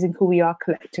recognizing who we are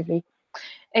collectively.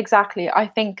 Exactly. I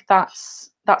think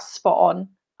that's spot on.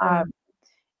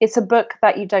 It's a book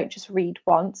that you don't just read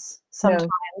once. Sometimes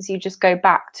you just go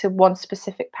back to one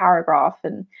specific paragraph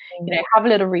and you know, have a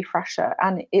little refresher.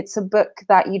 And it's a book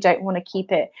that you don't want to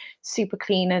keep it super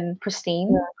clean and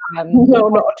pristine. No,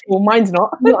 not at all. Mine's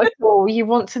not. Not at all. You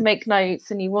want to make notes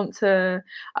and you want to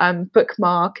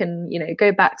bookmark and you know,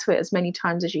 go back to it as many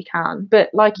times as you can.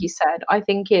 But like you said, I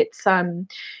think it's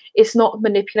not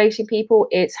manipulating people.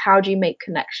 It's how do you make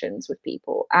connections with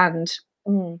people. And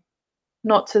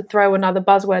not to throw another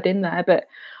buzzword in there, but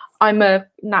I'm a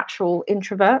natural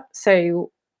introvert.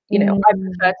 So, you know, I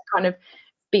prefer to kind of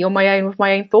be on my own with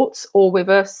my own thoughts, or with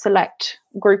a select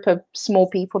group of small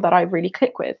people that I really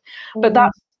click with. But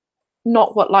that's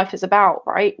not what life is about,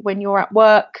 right? When you're at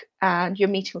work and you're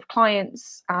meeting with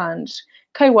clients and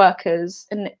co-workers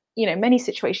and, you know, many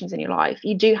situations in your life,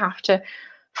 you do have to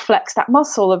flex that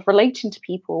muscle of relating to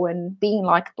people and being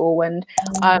likable and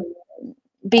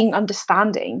being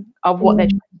understanding of what they're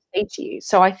trying to say to you.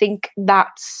 So I think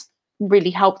that's really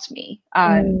helped me,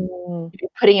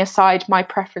 putting aside my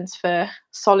preference for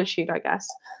solitude, I guess.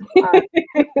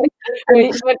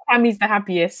 When Tammy's the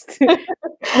happiest.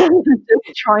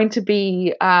 Trying to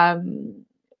be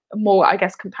more, I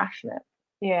guess, compassionate.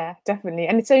 Yeah, definitely.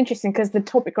 And it's so interesting because the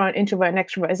topic around introvert and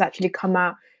extrovert has actually come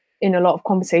out in a lot of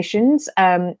conversations.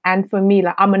 And for me,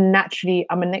 like I'm an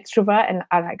extrovert, and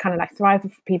I like kind of like thrive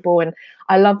with people, and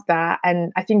I love that.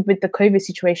 And I think with the COVID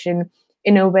situation,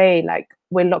 in a way, like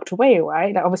we're locked away,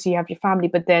 right? Like obviously you have your family,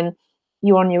 but then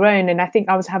you're on your own. And I think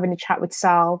I was having a chat with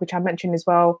Sal, which I mentioned as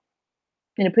well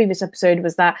in a previous episode,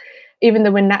 was that even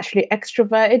though we're naturally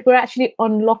extroverted, we're actually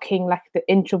unlocking like the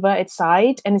introverted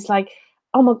side. And it's like,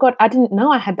 oh my God, I didn't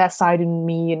know I had that side in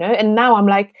me, you know? And now I'm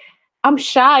like, I'm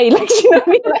shy. Like, you know what I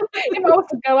mean? Like, if I was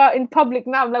to go out in public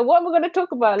now, I'm like, what am I going to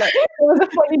talk about? Like, there was a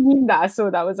funny meme that I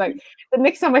saw that was like, the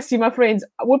next time I see my friends,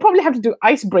 we'll probably have to do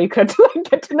icebreaker to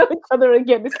like get to know each other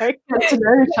again. It's like, get to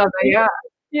know each other, yeah.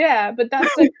 Yeah, but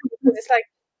that's so cool. It's like,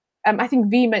 I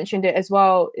think V mentioned it as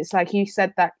well. It's like he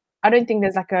said that I don't think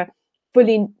there's like a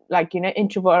fully like, you know,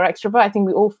 introvert or extrovert. I think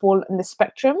we all fall in the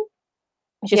spectrum.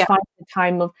 Just find the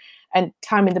time and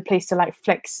the place to like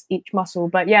flex each muscle.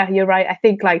 But yeah, you're right. I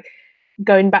think like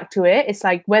going back to it, it's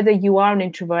like whether you are an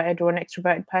introverted or an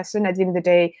extroverted person, at the end of the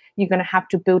day, you're going to have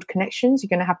to build connections. You're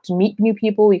going to have to meet new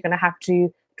people. You're going to have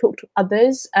to talk to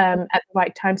others at the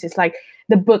right times. It's like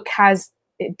the book has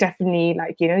it definitely,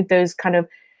 like, you know, those kind of,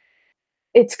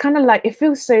 it's kind of like, it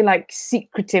feels so like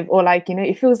secretive, or like, you know,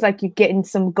 it feels like you're getting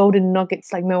some golden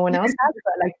nuggets like no one else has.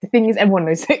 But like the thing is, everyone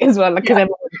knows it as well, like, because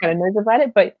everyone kind of knows about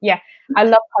it. But yeah, I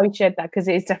love how you shared that, because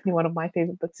it is definitely one of my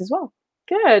favorite books as well.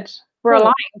 Good. We're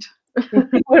aligned.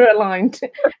 We're aligned,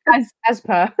 as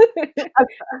per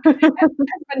as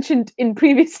mentioned in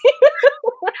previously.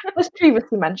 As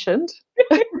previously mentioned.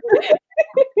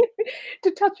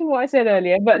 To touch on what I said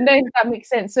earlier, but no, that makes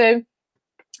sense. So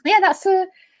yeah, that's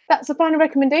a final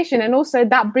recommendation, and also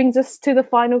that brings us to the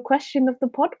final question of the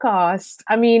podcast.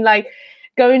 I mean, like,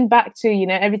 going back to, you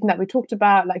know, everything that we talked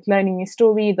about, like learning your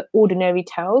story, the ordinary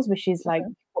tales, which is like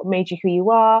what made you who you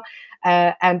are,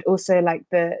 and also like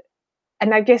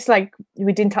and I guess like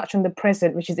we didn't touch on the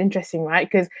present, which is interesting, right?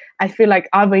 Because I feel like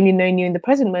I've only known you in the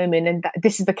present moment, and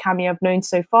this is the Cami I've known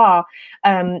so far.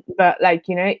 But like,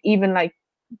 you know, even like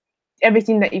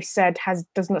everything that you've said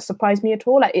does not surprise me at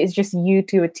all. Like, it's just you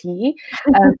to a T.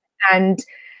 And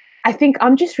I think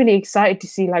I'm just really excited to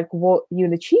see like what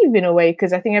you'll achieve in a way,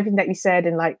 because I think everything that you said,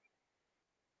 and like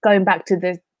going back to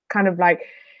the kind of like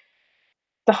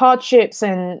the hardships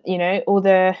and, you know, all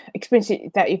the experiences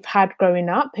that you've had growing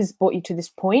up has brought you to this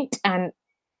point. And,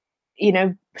 you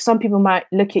know, some people might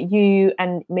look at you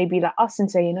and maybe like us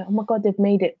and say, you know, oh my God, they've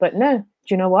made it. But no, do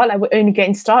you know what? Like, we're only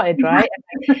getting started, right?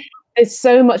 There's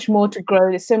so much more to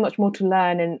grow. There's so much more to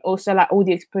learn, and also like all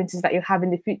the experiences that you'll have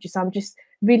in the future. So I'm just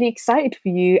really excited for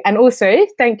you. And also,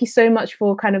 thank you so much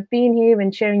for kind of being here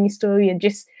and sharing your story and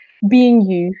just being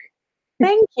you.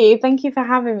 Thank you. Thank you for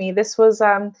having me. This was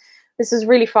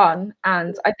really fun.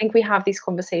 And I think we have these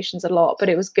conversations a lot, but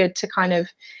it was good to kind of,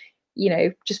 you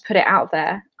know, just put it out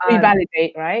there.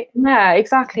 Revalidate, right? Yeah,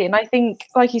 exactly. And I think,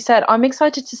 like you said, I'm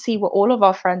excited to see what all of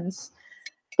our friends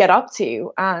get up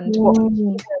to and what we do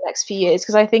in the next few years,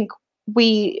 because I think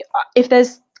if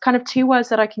there's kind of two words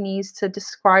that I can use to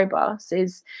describe us,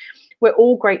 is we're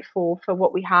all grateful for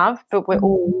what we have, but we're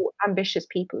all ambitious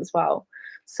people as well.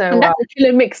 So and that's a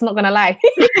killer mix, not gonna lie.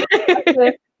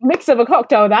 A mix of a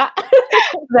cocktail, that.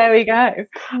 There we go.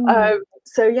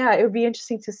 So yeah, it would be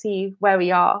interesting to see where we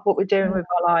are, what we're doing with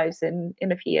our lives in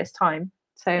a few years' time.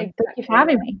 So Thank you for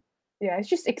having me. Yeah, it's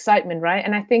just excitement, right?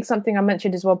 And I think something I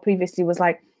mentioned as well previously was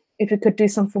like, if we could do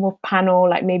some form of panel,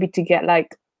 like maybe to get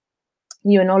like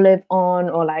you and Olive on,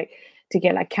 or like to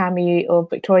get like Cami or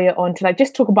Victoria on to like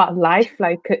just talk about life.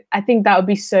 Like, I think that would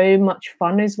be so much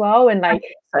fun as well. And like,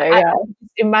 I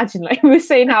imagine, like we were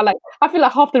saying, how like I feel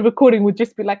like half the recording would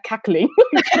just be like cackling.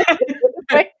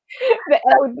 Like,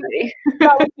 that would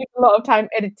take a lot of time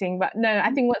editing. But no, I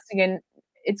think once again,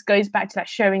 it goes back to like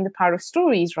sharing the power of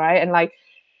stories, right? And like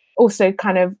also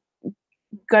kind of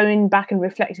going back and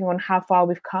reflecting on how far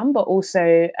we've come, but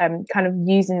also kind of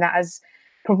using that as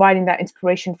providing that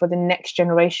inspiration for the next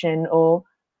generation, or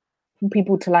for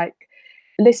people to like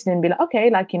listen and be like, okay,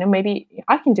 like, you know, maybe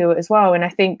I can do it as well. And I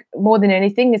think more than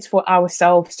anything, it's for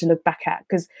ourselves to look back at,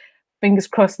 because fingers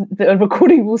crossed the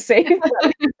recording will save.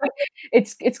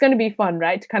 It's going to be fun,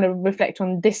 right, to kind of reflect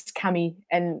on this Cami.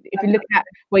 And if you look at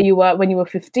where you were when you were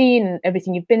 15 and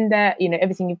everything you've been there, you know,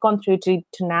 everything you've gone through to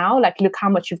now, like, look how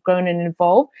much you've grown and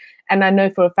evolved. And I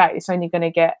know for a fact it's only going to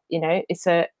get, you know, it's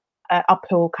a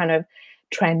uphill kind of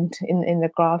trend in the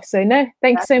graph. So no,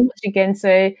 thanks so much again.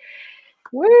 So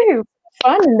woo,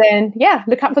 fun. And then yeah,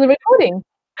 look out for the recording.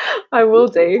 I will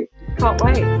do. Can't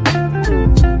wait.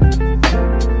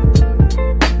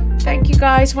 Thank you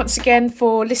guys once again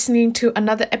for listening to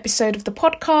another episode of the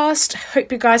podcast.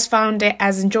 Hope you guys found it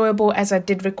as enjoyable as I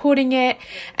did recording it.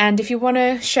 And if you want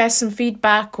to share some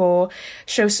feedback or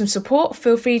show some support,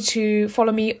 feel free to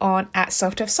follow me on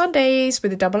 @SelfDev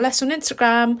with a double S on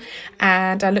Instagram.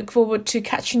 And I look forward to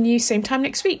catching you same time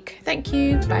next week. Thank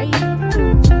you.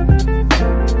 Bye.